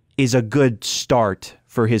here is a good start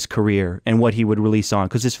for his career and what he would release on.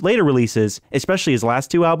 Because his later releases, especially his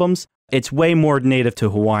last 2 albums, it's way more native to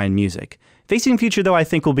Hawaiian music. Facing Future, though, I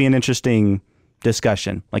think will be an interesting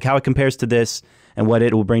discussion, like how it compares to this and what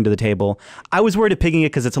it will bring to the table. I was worried of picking it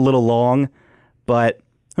because it's a little long, but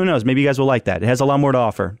who knows? Maybe you guys will like that. It has a lot more to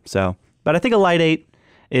offer. So, but I think a light 8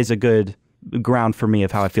 is a good ground for me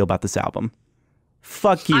of how I feel about this album.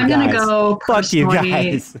 Fuck you guys. I'm gonna go. Fuck you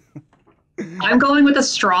guys. I'm going with a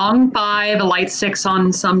strong 5, a light 6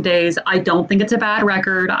 on some days. I don't think it's a bad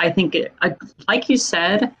record. I think like you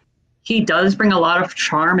said, he does bring a lot of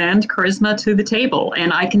charm and charisma to the table,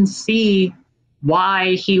 and I can see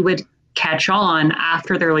why he would catch on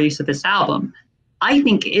after the release of this album. I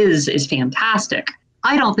think is fantastic.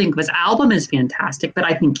 I don't think this album is fantastic, but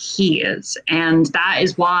I think he is. And that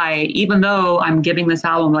is why, even though I'm giving this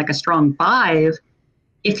album like a strong 5,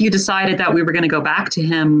 if you decided that we were going to go back to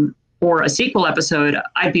him for a sequel episode,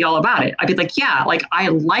 I'd be all about it. I'd be like, yeah, like I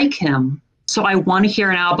like him. So I want to hear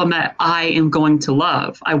an album that I am going to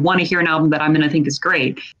love. I want to hear an album that I'm going to think is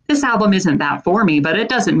great. This album isn't that for me, but it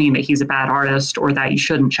doesn't mean that he's a bad artist or that you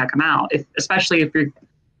shouldn't check him out, especially if you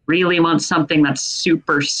really want something that's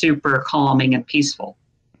super, super calming and peaceful.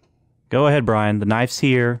 Go ahead, Brian. The knife's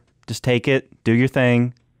here. Just take it. Do your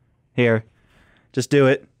thing. Here. Just do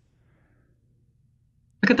it.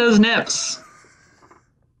 Look at those nips.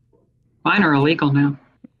 Mine are illegal now.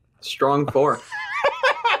 Strong 4.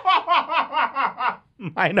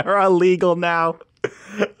 Mine are illegal now.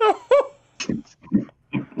 I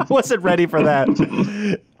wasn't ready for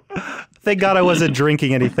that. Thank God I wasn't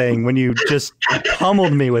drinking anything when you just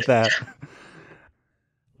pummeled me with that.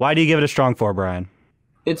 Why do you give it a strong 4, Brian?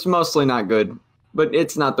 It's mostly not good, but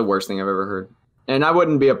it's not the worst thing I've ever heard. And I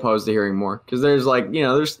wouldn't be opposed to hearing more, because there's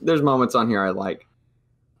there's moments on here I like.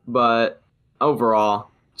 But overall,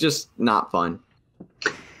 just not fun.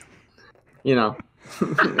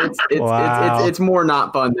 It's more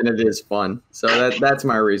not fun than it is fun. So that's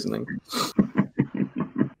my reasoning.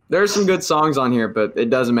 There's some good songs on here, but it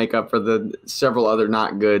doesn't make up for the several other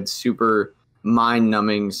not good, super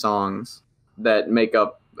mind-numbing songs that make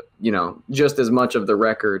up, just as much of the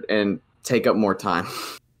record and take up more time.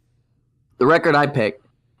 The record I picked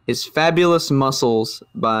is Fabulous Muscles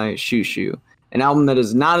by Xiu Xiu, an album that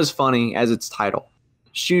is not as funny as its title.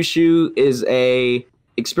 Xiu Xiu is a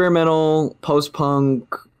experimental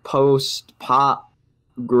post-punk, post-pop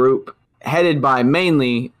group headed by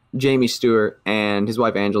mainly Jamie Stewart and his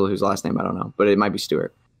wife Angela, whose last name I don't know, but it might be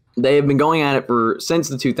Stewart. They have been going at it since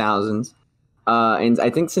the 2000s, and I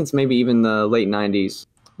think since maybe even the late 90s.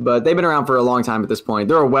 But they've been around for a long time at this point.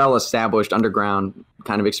 They're a well-established underground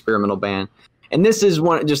kind of experimental band, and this is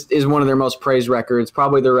one of their most praised records.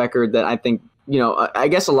 Probably the record that I think, I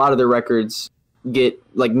guess a lot of their records get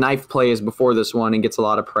like Knife plays before this one and gets a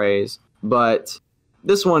lot of praise, but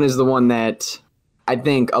this one is the one that I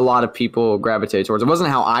think a lot of people gravitate towards. It wasn't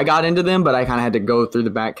how I got into them, but I kind of had to go through the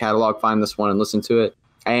back catalog, find this one, and listen to it.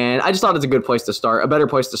 And I just thought it's a good place to start, a better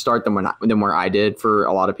place to start than where I did for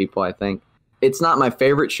a lot of people, I think. It's not my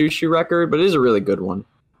favorite Xiu Xiu record, but it is a really good one.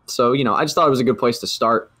 So, I just thought it was a good place to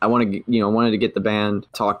start. I wanted to get the band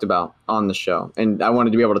talked about on the show, and I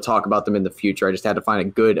wanted to be able to talk about them in the future. I just had to find a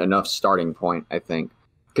good enough starting point, I think.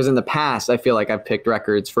 Because in the past, I feel like I've picked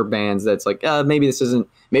records for bands that's like, maybe this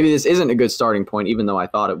isn't a good starting point, even though I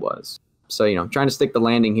thought it was. So, trying to stick the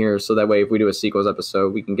landing here so that way if we do a sequels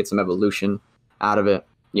episode, we can get some evolution out of it,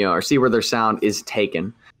 or see where their sound is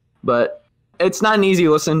taken. But it's not an easy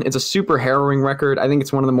listen. It's a super harrowing record. I think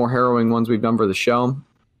it's one of the more harrowing ones we've done for the show.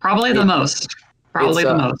 Probably the most.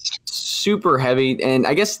 Super heavy. And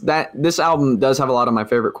I guess that this album does have a lot of my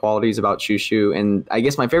favorite qualities about Xiu Xiu. And I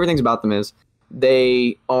guess my favorite things about them is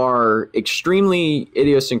they are extremely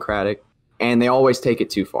idiosyncratic and they always take it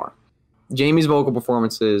too far. Jamie's vocal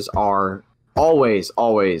performances are always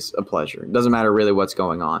a pleasure. It doesn't matter really what's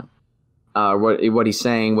going on. What he's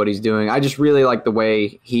saying, what he's doing. I just really like the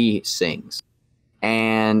way he sings.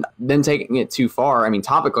 And then taking it too far,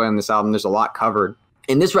 topically on this album, there's a lot covered.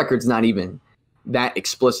 And this record's not even that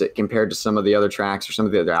explicit compared to some of the other tracks or some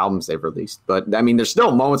of the other albums they've released. But, there's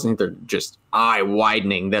still moments in it that are just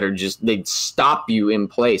eye-widening, that are just, they stop you in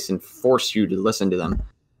place and force you to listen to them.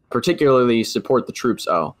 Particularly Support the Troops,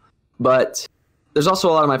 But there's also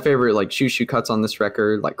a lot of my favorite, like, Xiu Xiu cuts on this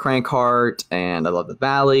record, like Crank Heart, and I Love the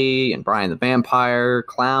Valley, and Brian the Vampire,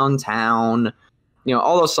 Clown Town.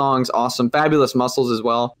 All those songs, awesome. Fabulous Muscles as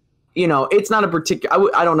well. It's not a particular...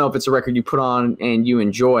 I don't know if it's a record you put on and you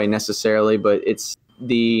enjoy necessarily, but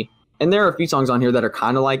and there are a few songs on here that are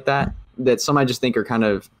kind of like that some I just think are kind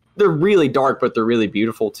of... They're really dark, but they're really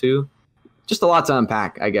beautiful too. Just a lot to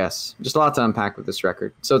unpack, I guess. Just a lot to unpack with this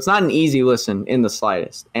record. So it's not an easy listen in the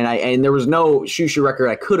slightest. And there was no Xiu Xiu record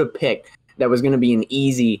I could have picked that was going to be an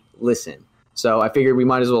easy listen. So I figured we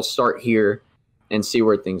might as well start here and see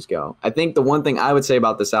where things go. I think the one thing I would say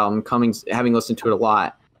about this album, having listened to it a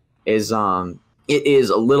lot, is it is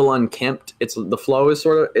a little unkempt. The flow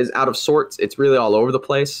is out of sorts. It's really all over the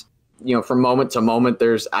place. From moment to moment,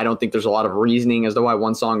 I don't think there's a lot of reasoning as to why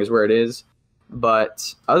one song is where it is.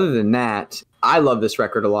 But other than that, I love this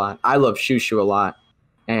record a lot. I love Xiu Xiu a lot,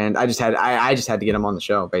 and I just had to get him on the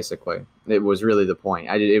show. Basically, it was really the point.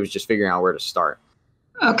 It was just figuring out where to start.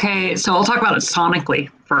 Okay, so I'll talk about it sonically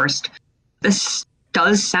first. This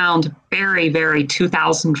does sound very, very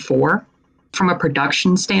 2004 from a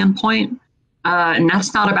production standpoint. And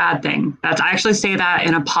that's not a bad thing. I actually say that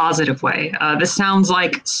in a positive way. This sounds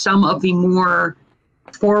like some of the more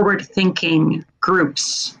forward-thinking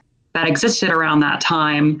groups that existed around that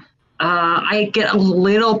time. I get a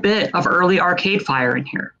little bit of early Arcade Fire in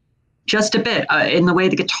here. Just a bit, in the way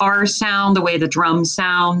the guitars sound, the way the drums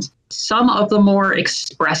sound, some of the more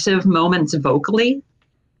expressive moments vocally.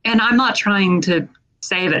 And I'm not trying to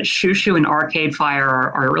say that Xiu Xiu and Arcade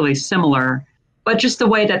Fire are really similar, but just the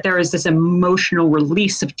way that there is this emotional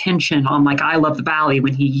release of tension on like I Love the Valley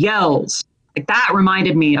when he yells. Like that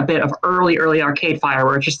reminded me a bit of early Arcade Fire,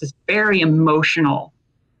 where it's just this very emotional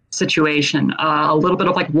situation. A little bit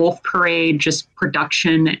of like Wolf Parade, just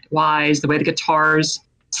production-wise, the way the guitars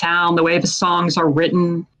sound, the way the songs are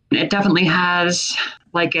written. It definitely has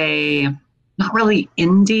like a, not really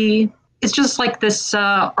indie, it's just like this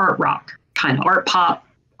art rock, kind of art pop,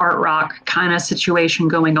 art rock kind of situation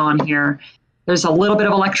going on here. There's a little bit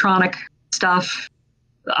of electronic stuff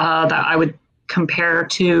that I would compare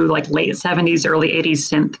to like late 70s, early 80s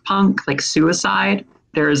synth punk, like Suicide.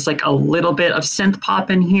 There's like a little bit of synth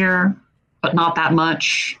pop in here, but not that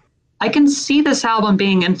much. I can see this album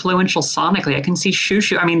being influential sonically. I can see Xiu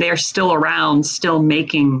Xiu. I mean, they are still around, still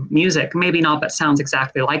making music. Maybe not that sounds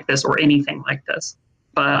exactly like this or anything like this.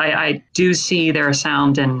 But I do see their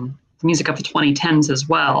sound in the music of the 2010s as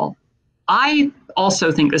well. I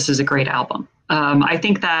also think this is a great album. I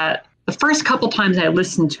think that the first couple times I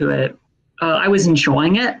listened to it, I was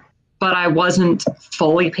enjoying it, but I wasn't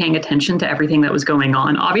fully paying attention to everything that was going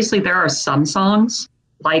on. Obviously, there are some songs,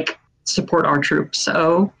 like Support Our Troops,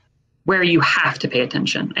 where you have to pay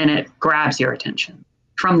attention, and it grabs your attention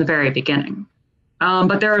from the very beginning.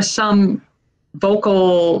 But there are some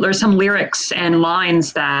there's some lyrics and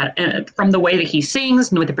lines that, from the way that he sings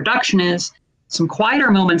and the way the production is, some quieter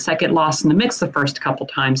moments that get lost in the mix the first couple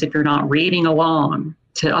times if you're not reading along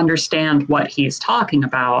to understand what he's talking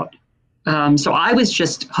about. So I was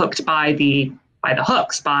just hooked by the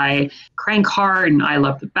hooks, by Crank Hard and I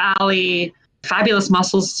Love the Valley. Fabulous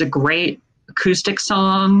Muscles is a great acoustic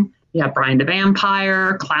song. You have Brian the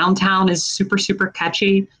Vampire. Clown Town is super, super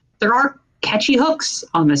catchy. There are catchy hooks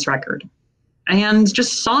on this record. And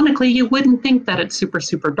just sonically, you wouldn't think that it's super,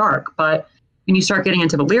 super dark. But when you start getting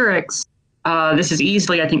into the lyrics, this is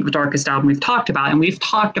easily, I think, the darkest album we've talked about. And we've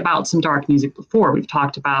talked about some dark music before. We've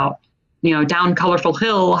talked about, Down Colorful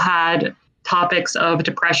Hill had topics of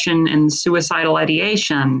depression and suicidal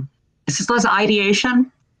ideation. This is less ideation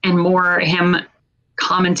and more him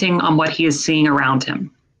commenting on what he is seeing around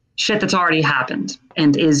him. Shit that's already happened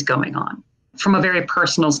and is going on from a very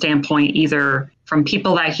personal standpoint, either from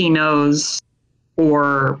people that he knows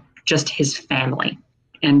or just his family.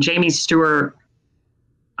 And Jamie Stewart,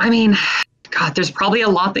 I mean, God, there's probably a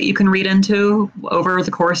lot that you can read into over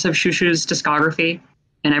the course of Xiu Xiu's discography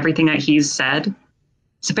and everything that he's said.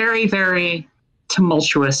 It's a very, very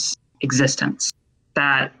tumultuous existence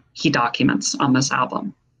that he documents on this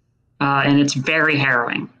album. And it's very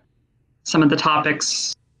harrowing. Some of the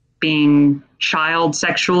topics being child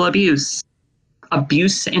sexual abuse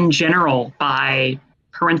in general by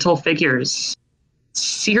parental figures,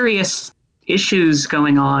 serious issues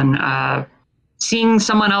going on, seeing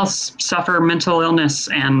someone else suffer mental illness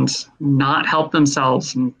and not help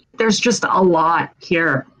themselves. And there's just a lot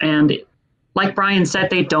here. And like Brian said,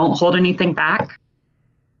 they don't hold anything back.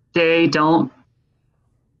 Jamie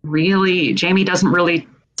doesn't really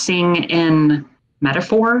sing in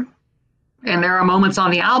metaphor. And there are moments on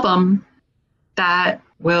the album that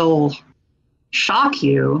will shock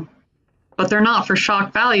you, but they're not for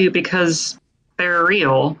shock value because they're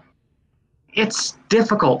real. It's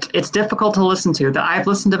difficult. It's difficult to listen to. I've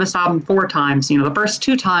listened to this album 4 times. The first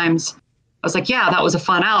 2 times, I was like, yeah, that was a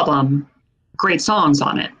fun album. Great songs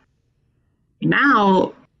on it.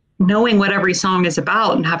 Now, knowing what every song is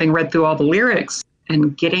about and having read through all the lyrics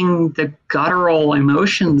and getting the guttural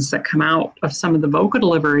emotions that come out of some of the vocal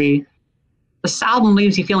delivery, this album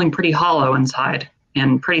leaves you feeling pretty hollow inside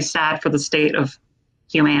and pretty sad for the state of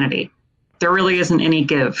humanity. There really isn't any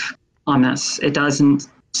give on this. It doesn't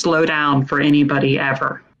slow down for anybody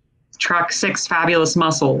ever. Track 6, Fabulous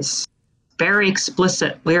Muscles, very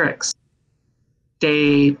explicit lyrics.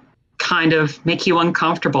 They kind of make you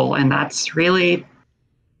uncomfortable, and that's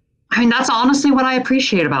honestly what I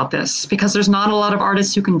appreciate about this, because there's not a lot of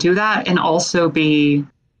artists who can do that and also be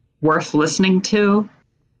worth listening to.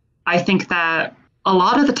 I think that a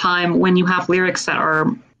lot of the time when you have lyrics that are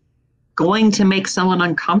going to make someone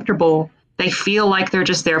uncomfortable, they feel like they're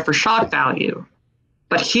just there for shock value.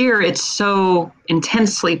 But here it's so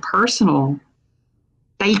intensely personal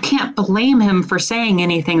that you can't blame him for saying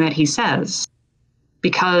anything that he says,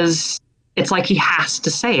 because it's like he has to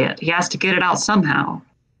say it. He has to get it out somehow.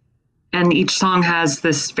 And each song has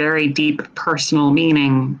this very deep personal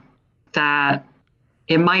meaning that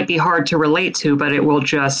it might be hard to relate to, but it will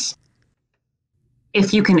just,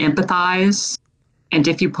 if you can empathize and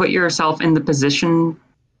if you put yourself in the position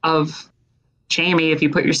of Jamie, if you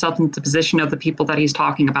put yourself in the position of the people that he's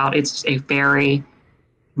talking about, it's a very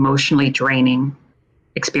emotionally draining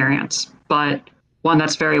experience, but one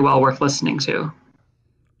that's very well worth listening to.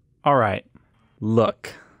 All right.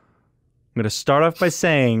 Look, I'm going to start off by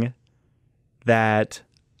saying that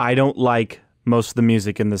I don't like most of the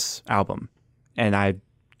music in this album. And I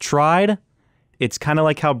tried. It's kind of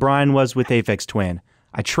like how Brian was with Aphex Twin.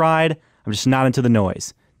 I tried. I'm just not into the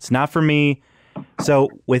noise. It's not for me. So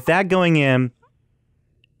with that going in,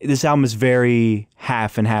 this album is very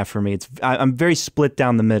half and half for me. I'm very split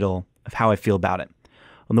down the middle of how I feel about it.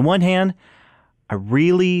 On the one hand, I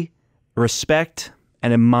really respect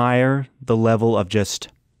and admire the level of just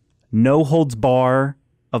no holds bar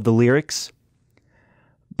of the lyrics.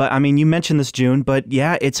 But I mean, you mentioned this, June, but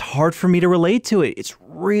yeah, it's hard for me to relate to it.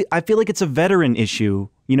 I feel like it's a veteran issue.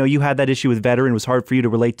 You know, you had that issue with Veteran. It was hard for you to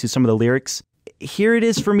relate to some of the lyrics. Here it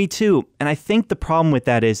is for me too. And I think the problem with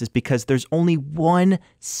that is because there's only one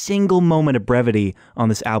single moment of brevity on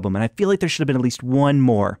this album. And I feel like there should have been at least one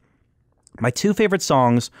more. My two favorite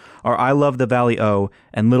songs are I Love the Valley O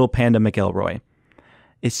and Little Panda McElroy.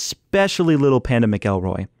 Especially Little Panda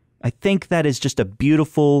McElroy. I think that is just a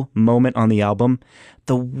beautiful moment on the album.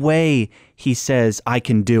 The way he says, I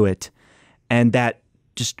can do it. And that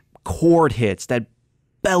just chord hits, that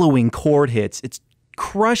bellowing chord hits. It's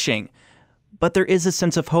crushing. But there is a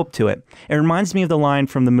sense of hope to it. It reminds me of the line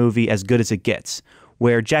from the movie As Good as It Gets,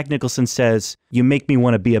 where Jack Nicholson says, you make me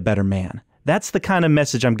want to be a better man. That's the kind of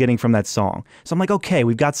message I'm getting from that song. So I'm like, okay,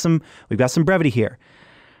 we've got some brevity here.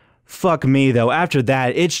 Fuck me, though. After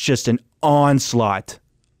that, it's just an onslaught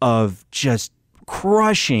of just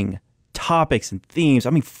crushing topics and themes. I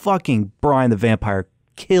mean, fucking Brian the Vampire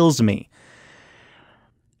kills me.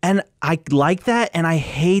 And I like that, and I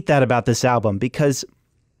hate that about this album, because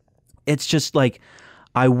it's just like,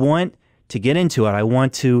 I want to get into it. I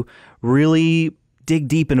want to really dig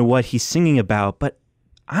deep into what he's singing about, but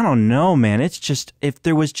I don't know, man. It's just, if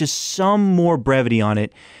there was just some more brevity on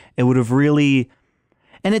it, it would have really...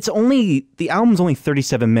 And the album's only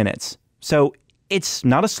 37 minutes. So it's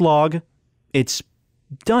not a slog. It's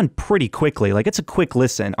done pretty quickly. Like, it's a quick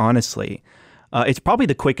listen, honestly. It's probably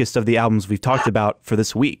the quickest of the albums we've talked about for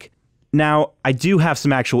this week. Now, I do have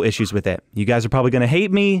some actual issues with it. You guys are probably going to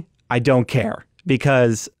hate me. I don't care,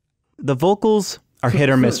 because the vocals are hit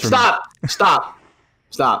or miss for me.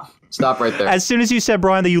 Stop right there. As soon as you said,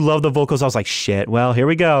 Brian, that you love the vocals, I was like, shit, well, here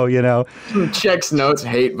we go, you know. Checks notes,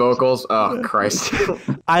 hate vocals. Oh, Christ.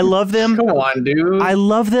 I love them. Come on, dude. I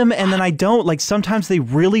love them, and then I don't. Like, sometimes they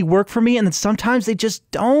really work for me, and then sometimes they just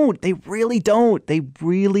don't. They really don't. They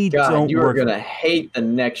really don't you work. are going to hate the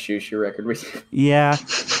next Xiu Xiu record with you. Yeah.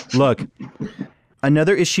 Look,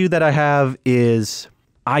 another issue that I have is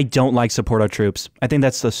I don't like Support Our Troops. I think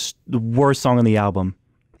that's the worst song on the album.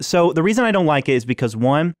 So the reason I don't like it is because,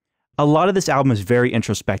 one, a lot of this album is very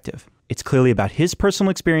introspective. It's clearly about his personal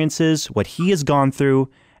experiences, what he has gone through,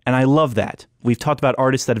 and I love that. We've talked about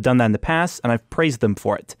artists that have done that in the past, and I've praised them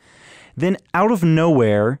for it. Then out of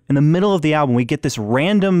nowhere, in the middle of the album, we get this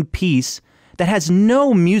random piece that has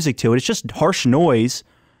no music to it. It's just harsh noise,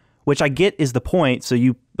 which I get is the point. So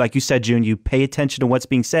you, like you said, June, you pay attention to what's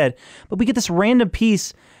being said. But we get this random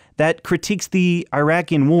piece that critiques the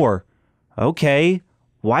Iraqi war. Okay,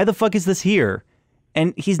 why the fuck is this here?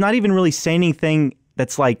 And he's not even really saying anything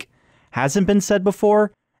that's like, hasn't been said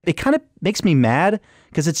before. It kind of makes me mad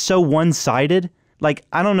because it's so one-sided. Like,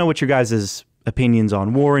 I don't know what your guys' opinions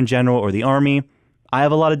on war in general or the army. I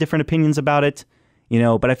have a lot of different opinions about it, you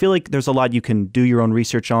know, but I feel like there's a lot you can do your own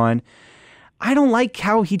research on. I don't like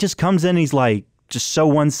how he just comes in and he's like, just so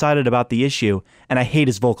one-sided about the issue. And I hate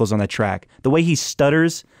his vocals on that track. The way he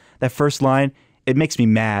stutters, that first line, it makes me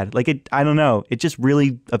mad. Like, I don't know. It just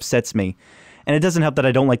really upsets me. And it doesn't help that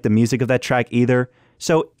I don't like the music of that track either.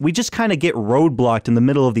 So we just kind of get roadblocked in the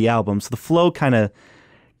middle of the album. So the flow kind of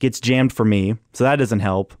gets jammed for me. So that doesn't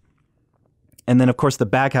help. And then, of course, the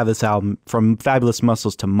back half of this album, from Fabulous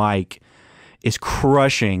Muscles to Mike, is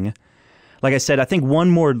crushing. Like I said, I think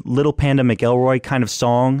one more Little Panda McElroy kind of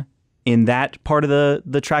song in that part of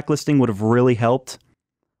the track listing would have really helped.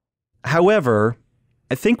 However,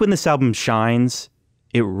 I think when this album shines,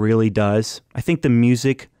 it really does. I think the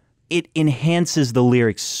music, it enhances the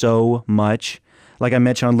lyrics so much. Like I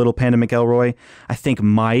mentioned on Little Panda McElroy, I think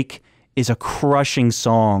Mike is a crushing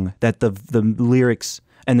song that the lyrics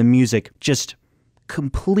and the music just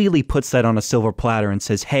completely puts that on a silver platter and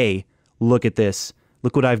says, hey, look at this.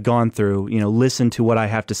 Look what I've gone through. Listen to what I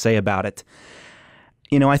have to say about it.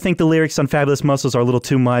 I think the lyrics on Fabulous Muscles are a little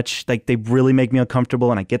too much. Like, they really make me uncomfortable,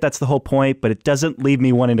 and I get that's the whole point, but it doesn't leave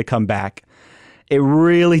me wanting to come back. It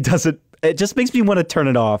really doesn't. It just makes me want to turn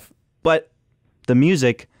it off. But the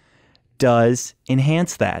music does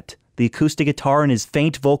enhance that. The acoustic guitar and his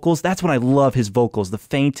faint vocals, that's when I love his vocals. The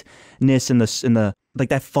faintness and the like,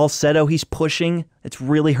 that falsetto he's pushing, it's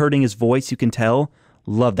really hurting his voice, you can tell.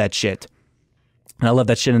 Love that shit. And I love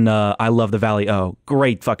that shit in I Love the Valley O.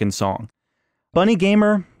 Great fucking song. Bunny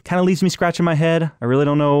Gamer kind of leaves me scratching my head. I really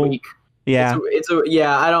don't know. Weak. Yeah.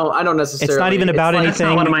 I don't necessarily. It's not even about anything. It's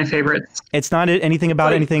not one of my favorites. It's not anything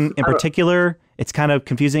about anything in particular. It's kind of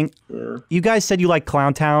confusing. Yeah. You guys said you like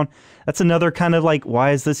Clown Town. That's another kind of like,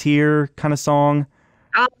 why is this here kind of song.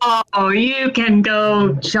 Oh, you can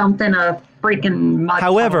go jump in a freaking mud.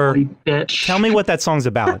 However, bitch. Tell me what that song's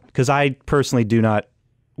about, because I personally do not.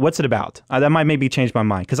 What's it about? That might maybe change my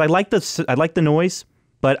mind, because I like the noise,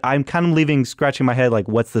 but I'm kind of scratching my head like,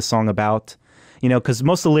 what's the song about? Because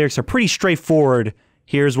most of the lyrics are pretty straightforward.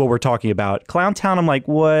 Here's what we're talking about. Clown Town, I'm like,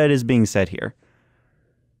 what is being said here?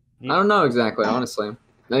 I don't know exactly, honestly.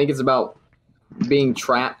 I think it's about being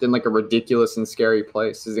trapped in like a ridiculous and scary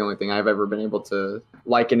place is the only thing I've ever been able to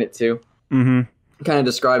liken it to. Mm-hmm. Kind of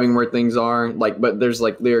describing where things are, but there's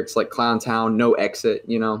like lyrics like Clown Town, no exit,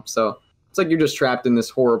 so it's like you're just trapped in this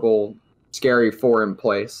horrible, scary, foreign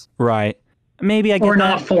place. Right. Maybe I get or that.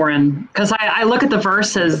 Not foreign, because I look at the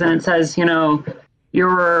verses and it says,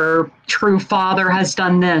 your true father has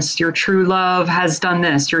done this, your true love has done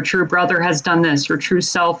this, your true brother has done this, your true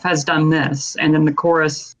self has done this, and then the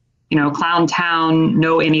chorus, Clown Town,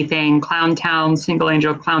 no anything, Clown Town, single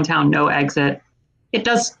angel, Clown Town, no exit. It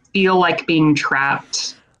does feel like being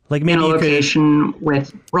trapped like maybe in a location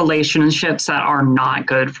with relationships that are not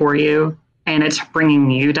good for you. And it's bringing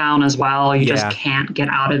you down as well. You just can't get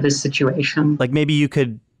out of this situation. Like maybe you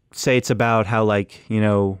could say it's about how, like,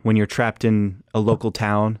 when you're trapped in a local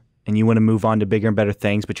town and you want to move on to bigger and better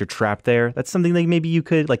things, but you're trapped there. That's something like maybe you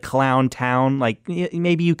could, like Clown Town, like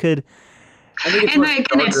maybe you could. And again,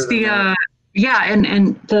 it's the,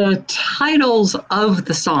 and the titles of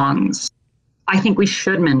the songs, I think we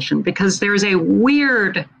should mention, because there's a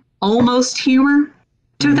weird almost humor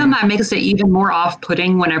to them that makes it even more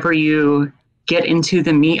off-putting whenever you get into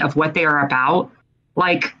the meat of what they are about.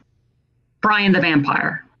 Like Brian the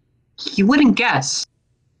Vampire. You wouldn't guess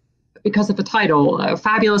because of the title,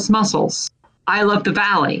 Fabulous Muscles, I Love the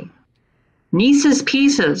Valley, Niece's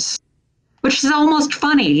Pieces, which is almost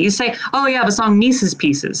funny. You say, oh yeah, the song Niece's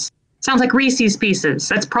Pieces. Sounds like Reese's Pieces.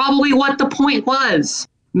 That's probably what the point was.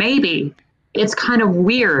 Maybe. It's kind of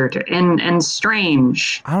weird and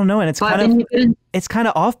strange. I don't know, and it's kind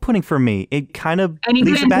of off-putting for me. It kind of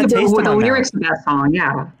leaves a bad taste in my mouth. The lyrics of that song,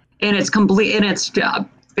 yeah, and it's complete, and it's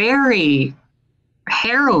very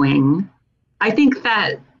harrowing. I think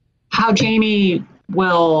that how Jamie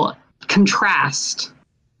will contrast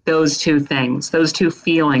those two things, those two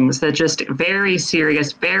feelings, that just very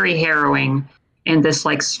serious, very harrowing, and this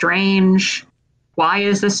like strange. Why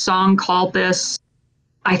is this song called this?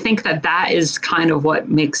 I think that is kind of what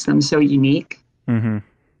makes them so unique. Mm-hmm.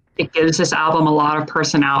 It gives this album a lot of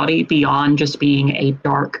personality beyond just being a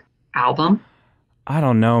dark album. I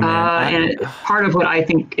don't know, man. And part of what I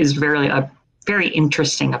think is very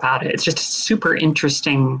interesting about it. It's just super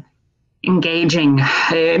interesting, engaging.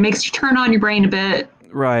 It makes you turn on your brain a bit.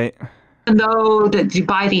 Right. Even though that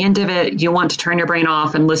by the end of it, you want to turn your brain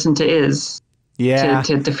off and listen to Is. Yeah.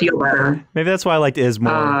 To feel better. Maybe that's why I liked Is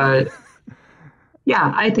more.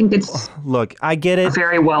 Yeah, I think it's. Look, I get it.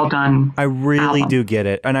 Very well done. I really do get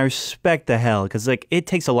it, and I respect the hell, because like it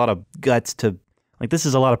takes a lot of guts to, like, this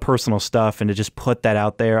is a lot of personal stuff, and to just put that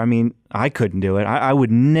out there. I mean, I couldn't do it. I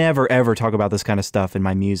would never ever talk about this kind of stuff in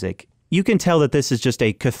my music. You can tell that this is just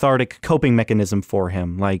a cathartic coping mechanism for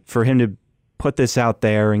him, like for him to put this out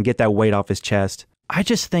there and get that weight off his chest. I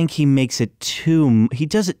just think he makes it he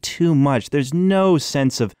does it too much. There's no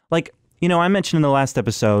sense of, like. I mentioned in the last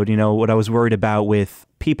episode, what I was worried about with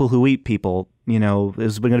People Who Eat People. It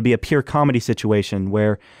was going to be a pure comedy situation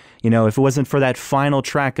where, if it wasn't for that final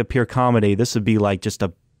track of pure comedy, this would be like just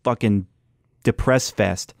a fucking depress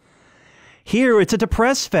fest. Here, it's a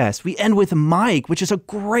depress fest. We end with Mike, which is a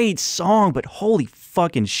great song, but holy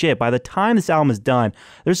fucking shit. By the time this album is done,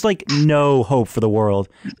 there's like no hope for the world.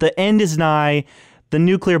 The end is nigh. The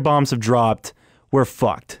nuclear bombs have dropped. We're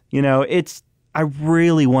fucked. I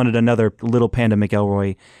really wanted another Little Panda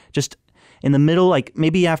McElroy, just in the middle, like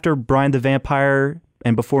maybe after Brian the Vampire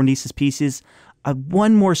and before Niece's Pieces.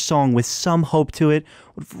 one more song with some hope to it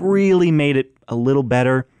would have really made it a little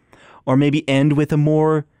better. Or maybe end with a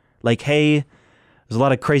more like, hey, there's a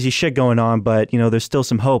lot of crazy shit going on, but, you know, there's still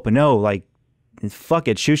some hope. But no, like, fuck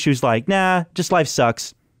it. Xiu Xiu's like, nah, just life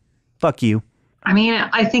sucks. Fuck you. I mean,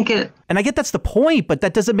 I think it... And I get that's the point, but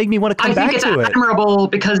that doesn't make me want to come back to it. I think it's admirable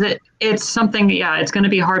because it's something, yeah, it's going to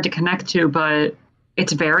be hard to connect to, but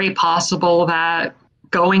it's very possible that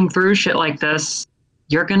going through shit like this,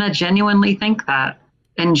 you're going to genuinely think that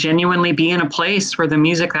and genuinely be in a place where the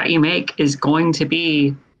music that you make is going to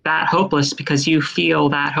be that hopeless because you feel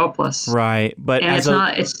that hopeless. Right. But and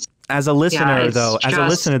as a listener, though, I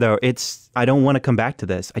don't want to come back to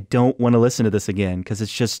this. I don't want to listen to this again because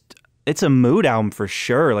it's a mood album for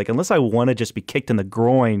sure. Like, unless I want to just be kicked in the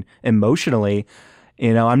groin emotionally,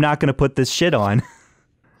 you know, I'm not going to put this shit on.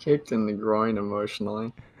 Kicked in the groin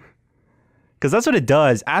emotionally. Because that's what it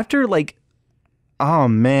does. After, like, oh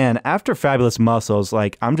man, after Fabulous Muscles,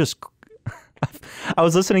 like, I'm just, I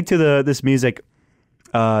was listening to this music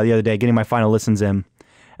the other day, getting my final listens in,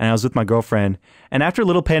 and I was with my girlfriend, and after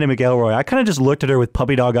Little Panda McElroy, I kind of just looked at her with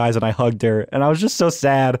puppy dog eyes and I hugged her, and I was just so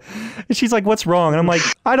sad. And she's like, what's wrong? And I'm like,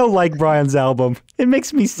 I don't like Brian's album. It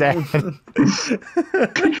makes me sad.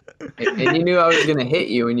 And you knew I was going to hit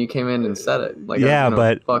you when you came in and said it. Like, yeah,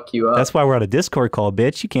 but fuck you up. That's why we're on a Discord call,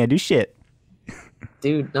 bitch. You can't do shit.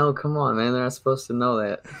 Dude, no, come on, man. They're not supposed to know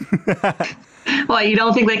that. Well, you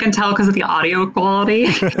don't think they can tell because of the audio quality?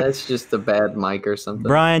 That's just a bad mic or something.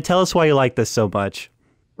 Brian, tell us why you like this so much.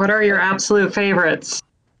 What are your absolute favorites?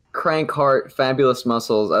 Crankheart, Fabulous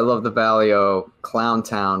Muscles, I Love the Valio, Clown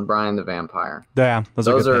Town, Brian the Vampire. Yeah, those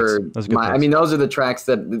are good picks. I mean, those are the tracks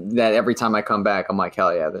that every time I come back, I'm like,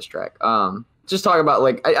 hell yeah, this track. Just talk about,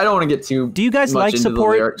 like, I don't want to get too. Do you guys much like into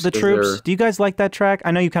Support the Troops? Do you guys like that track?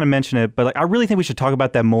 I know you kind of mentioned it, but like, I really think we should talk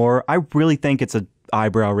about that more. I really think it's an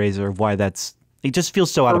eyebrow raiser of why it just feels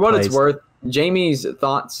so out of place. For what it's worth, Jamie's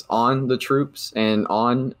thoughts on the troops and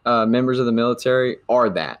on members of the military are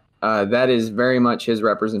that. That is very much his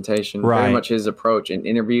representation, right. Very much his approach in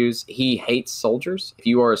interviews. He hates soldiers. If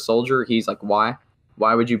you are a soldier, he's like, why?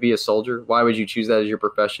 Why would you be a soldier? Why would you choose that as your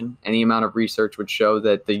profession? Any amount of research would show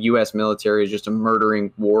that the U.S. military is just a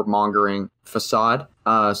murdering, warmongering facade.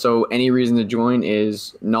 So any reason to join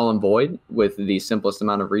is null and void with the simplest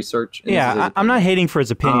amount of research. Yeah, I'm not hating for his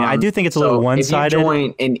opinion. I do think it's a little one-sided. If you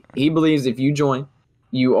join, and he believes if you join,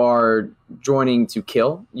 you are joining to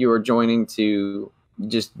kill. You are joining to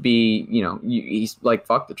just be, you know, he's like,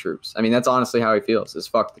 fuck the troops. I mean, that's honestly how he feels, is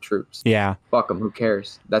fuck the troops. Yeah. Fuck them, who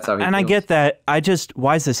cares? That's how he feels. And I get that.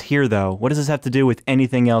 Why is this here, though? What does this have to do with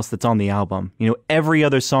anything else that's on the album? You know, every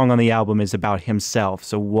other song on the album is about himself,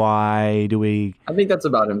 so why do we... I think that's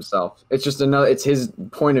about himself. It's just it's his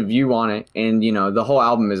point of view on it, and, you know, the whole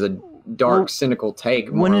album is a dark, cynical take.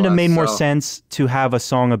 Wouldn't it have made more sense to have a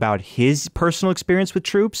song about his personal experience with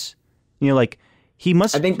troops? You know, like...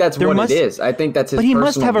 I think that's what it is. I think that's his. But he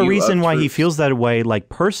must have a reason why troops. He feels that way, like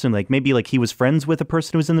personally. Like maybe like he was friends with a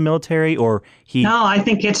person who was in the military, or he. No, I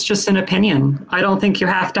think it's just an opinion. I don't think you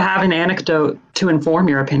have to have an anecdote to inform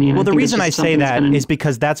your opinion. Well, the reason I say that is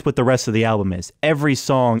because that's what the rest of the album is. Every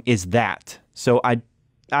song is that. So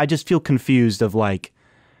I just feel confused of like,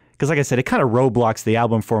 because like I said, it kind of roadblocks the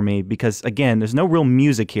album for me because again, there's no real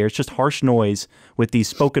music here. It's just harsh noise with the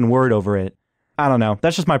spoken word over it. I don't know.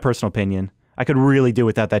 That's just my personal opinion. I could really do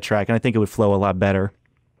without that track, and I think it would flow a lot better.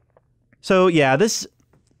 So yeah,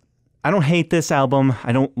 I don't hate this album.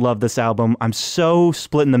 I don't love this album. I'm so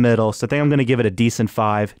split in the middle, so I think I'm going to give it a decent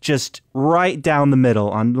 5. Just right down the middle.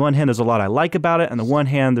 On one hand, there's a lot I like about it. On the one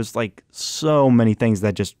hand, there's like so many things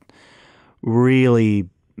that just really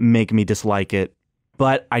make me dislike it.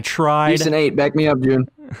 But I tried. Decent 8. Back me up, June.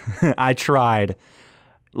 I tried.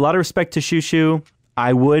 A lot of respect to Xiu Xiu.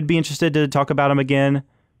 I would be interested to talk about him again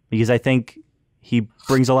because I think he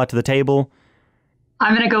brings a lot to the table.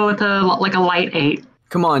 I'm going to go with a light 8.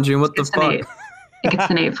 Come on, June. What the fuck? I think it's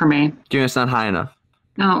an 8 for me. June, it's not high enough.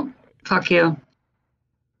 No, fuck you.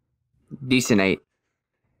 Decent 8.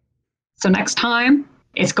 So next time,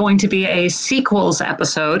 it's going to be a sequels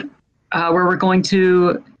episode where we're going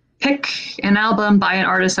to pick an album by an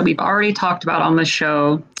artist that we've already talked about on the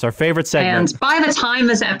show. It's our favorite segment. And by the time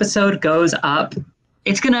this episode goes up,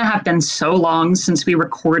 it's going to have been so long since we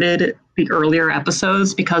recorded the earlier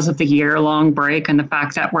episodes because of the year-long break and the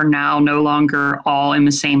fact that we're now no longer all in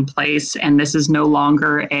the same place and this is no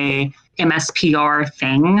longer a MSPR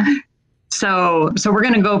thing. So we're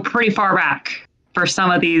going to go pretty far back for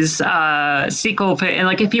some of these sequel. And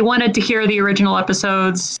like if you wanted to hear the original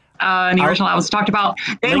episodes and the original albums talked about,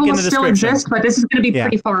 they will still exist, but this is going to be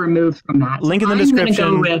pretty far removed from that. Link in the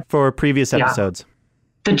description for previous episodes.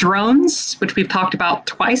 The Drones, which we've talked about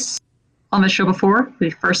twice on the show before. We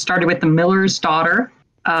first started with The Miller's Daughter,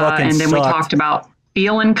 and then we talked about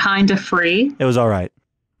Feeling Kinda Free. It was all right.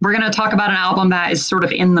 We're going to talk about an album that is sort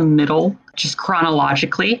of in the middle, just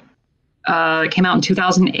chronologically. It came out in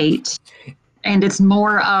 2008, and it's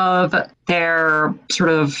more of their sort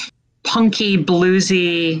of punky,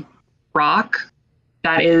 bluesy rock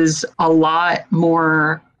that is a lot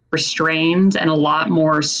more restrained and a lot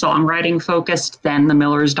more songwriting focused than The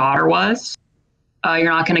Miller's Daughter was. You're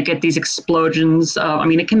not going to get these explosions of, I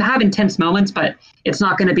mean, it can have intense moments, but it's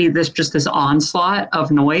not going to be this onslaught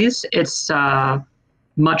of noise. It's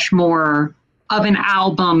much more of an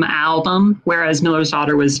album, whereas Miller's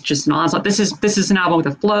Daughter was just an onslaught. This is an album with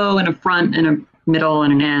a flow and a front and a middle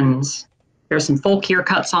and an end. There's some folkier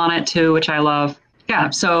cuts on it too, which I love. Yeah,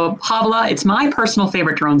 so Habla, it's my personal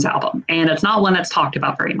favorite Drones album, and it's not one that's talked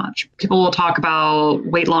about very much. People will talk about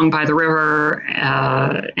Wait Long by the River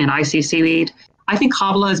and I See Seaweed. I think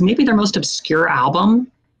Habla is maybe their most obscure album,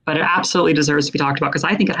 but it absolutely deserves to be talked about because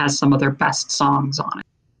I think it has some of their best songs on it.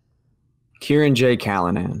 Kieran J.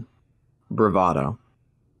 Callanan, Bravado.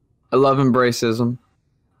 I love Embracism.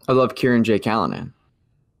 I love Kieran J. Callanan.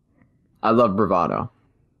 I love Bravado.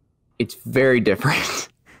 It's very different.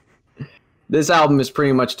 This album has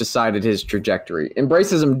pretty much decided his trajectory.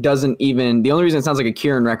 Embracism doesn't even... The only reason it sounds like a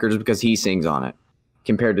Kieran record is because he sings on it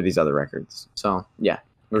compared to these other records. So, yeah.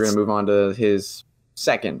 We're going to move on to his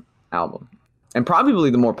second album. And probably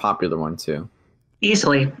the more popular one, too.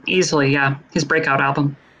 Easily, yeah. His breakout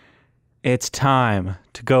album. It's time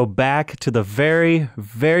to go back to the very,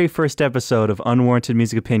 very first episode of Unwarranted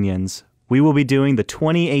Music Opinions. We will be doing the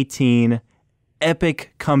 2018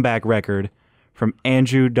 epic comeback record from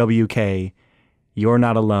Andrew WK, You're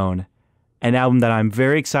Not Alone, an album that I'm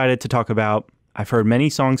very excited to talk about. I've heard many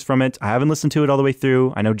songs from it. I haven't listened to it all the way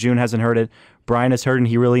through. I know June hasn't heard it. Brian has heard it and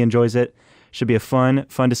he really enjoys it. Should be a fun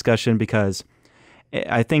discussion because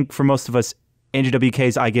I think for most of us, Andrew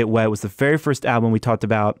WK's I Get Wet was the very first album we talked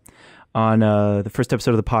about on the first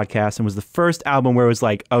episode of the podcast, and was the first album where it was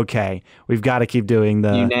like, okay, we've got to keep doing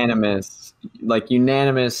the unanimous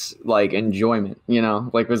enjoyment, you know,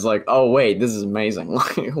 like it was like, oh wait, this is amazing.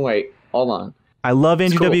 Wait, hold on. I love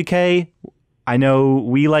Andrew WK. I know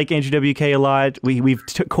we like Andrew WK a lot. We've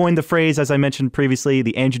coined the phrase, as I mentioned previously,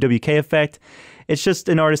 the Andrew WK effect. It's just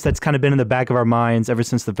an artist that's kind of been in the back of our minds ever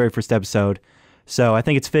since the very first episode. So I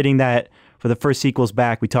think it's fitting that for the first sequels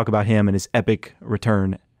back, we talk about him and his epic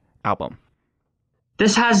return album.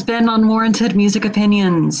 This has been Unwarranted Music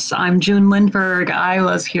Opinions. I'm June Lindberg. I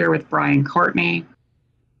was here with Brian Courtney.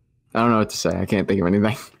 I don't know what to say. I can't think of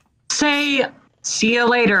anything. Say, see you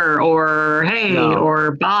later, or hey,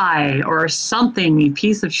 or bye, or something, you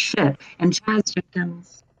piece of shit. And Chaz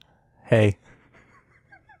Jenkins. Hey.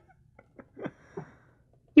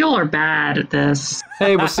 Y'all are bad at this.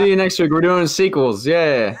 Hey, we'll see you next week. We're doing sequels.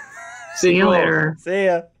 Yeah. See you later. See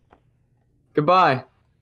ya. Goodbye.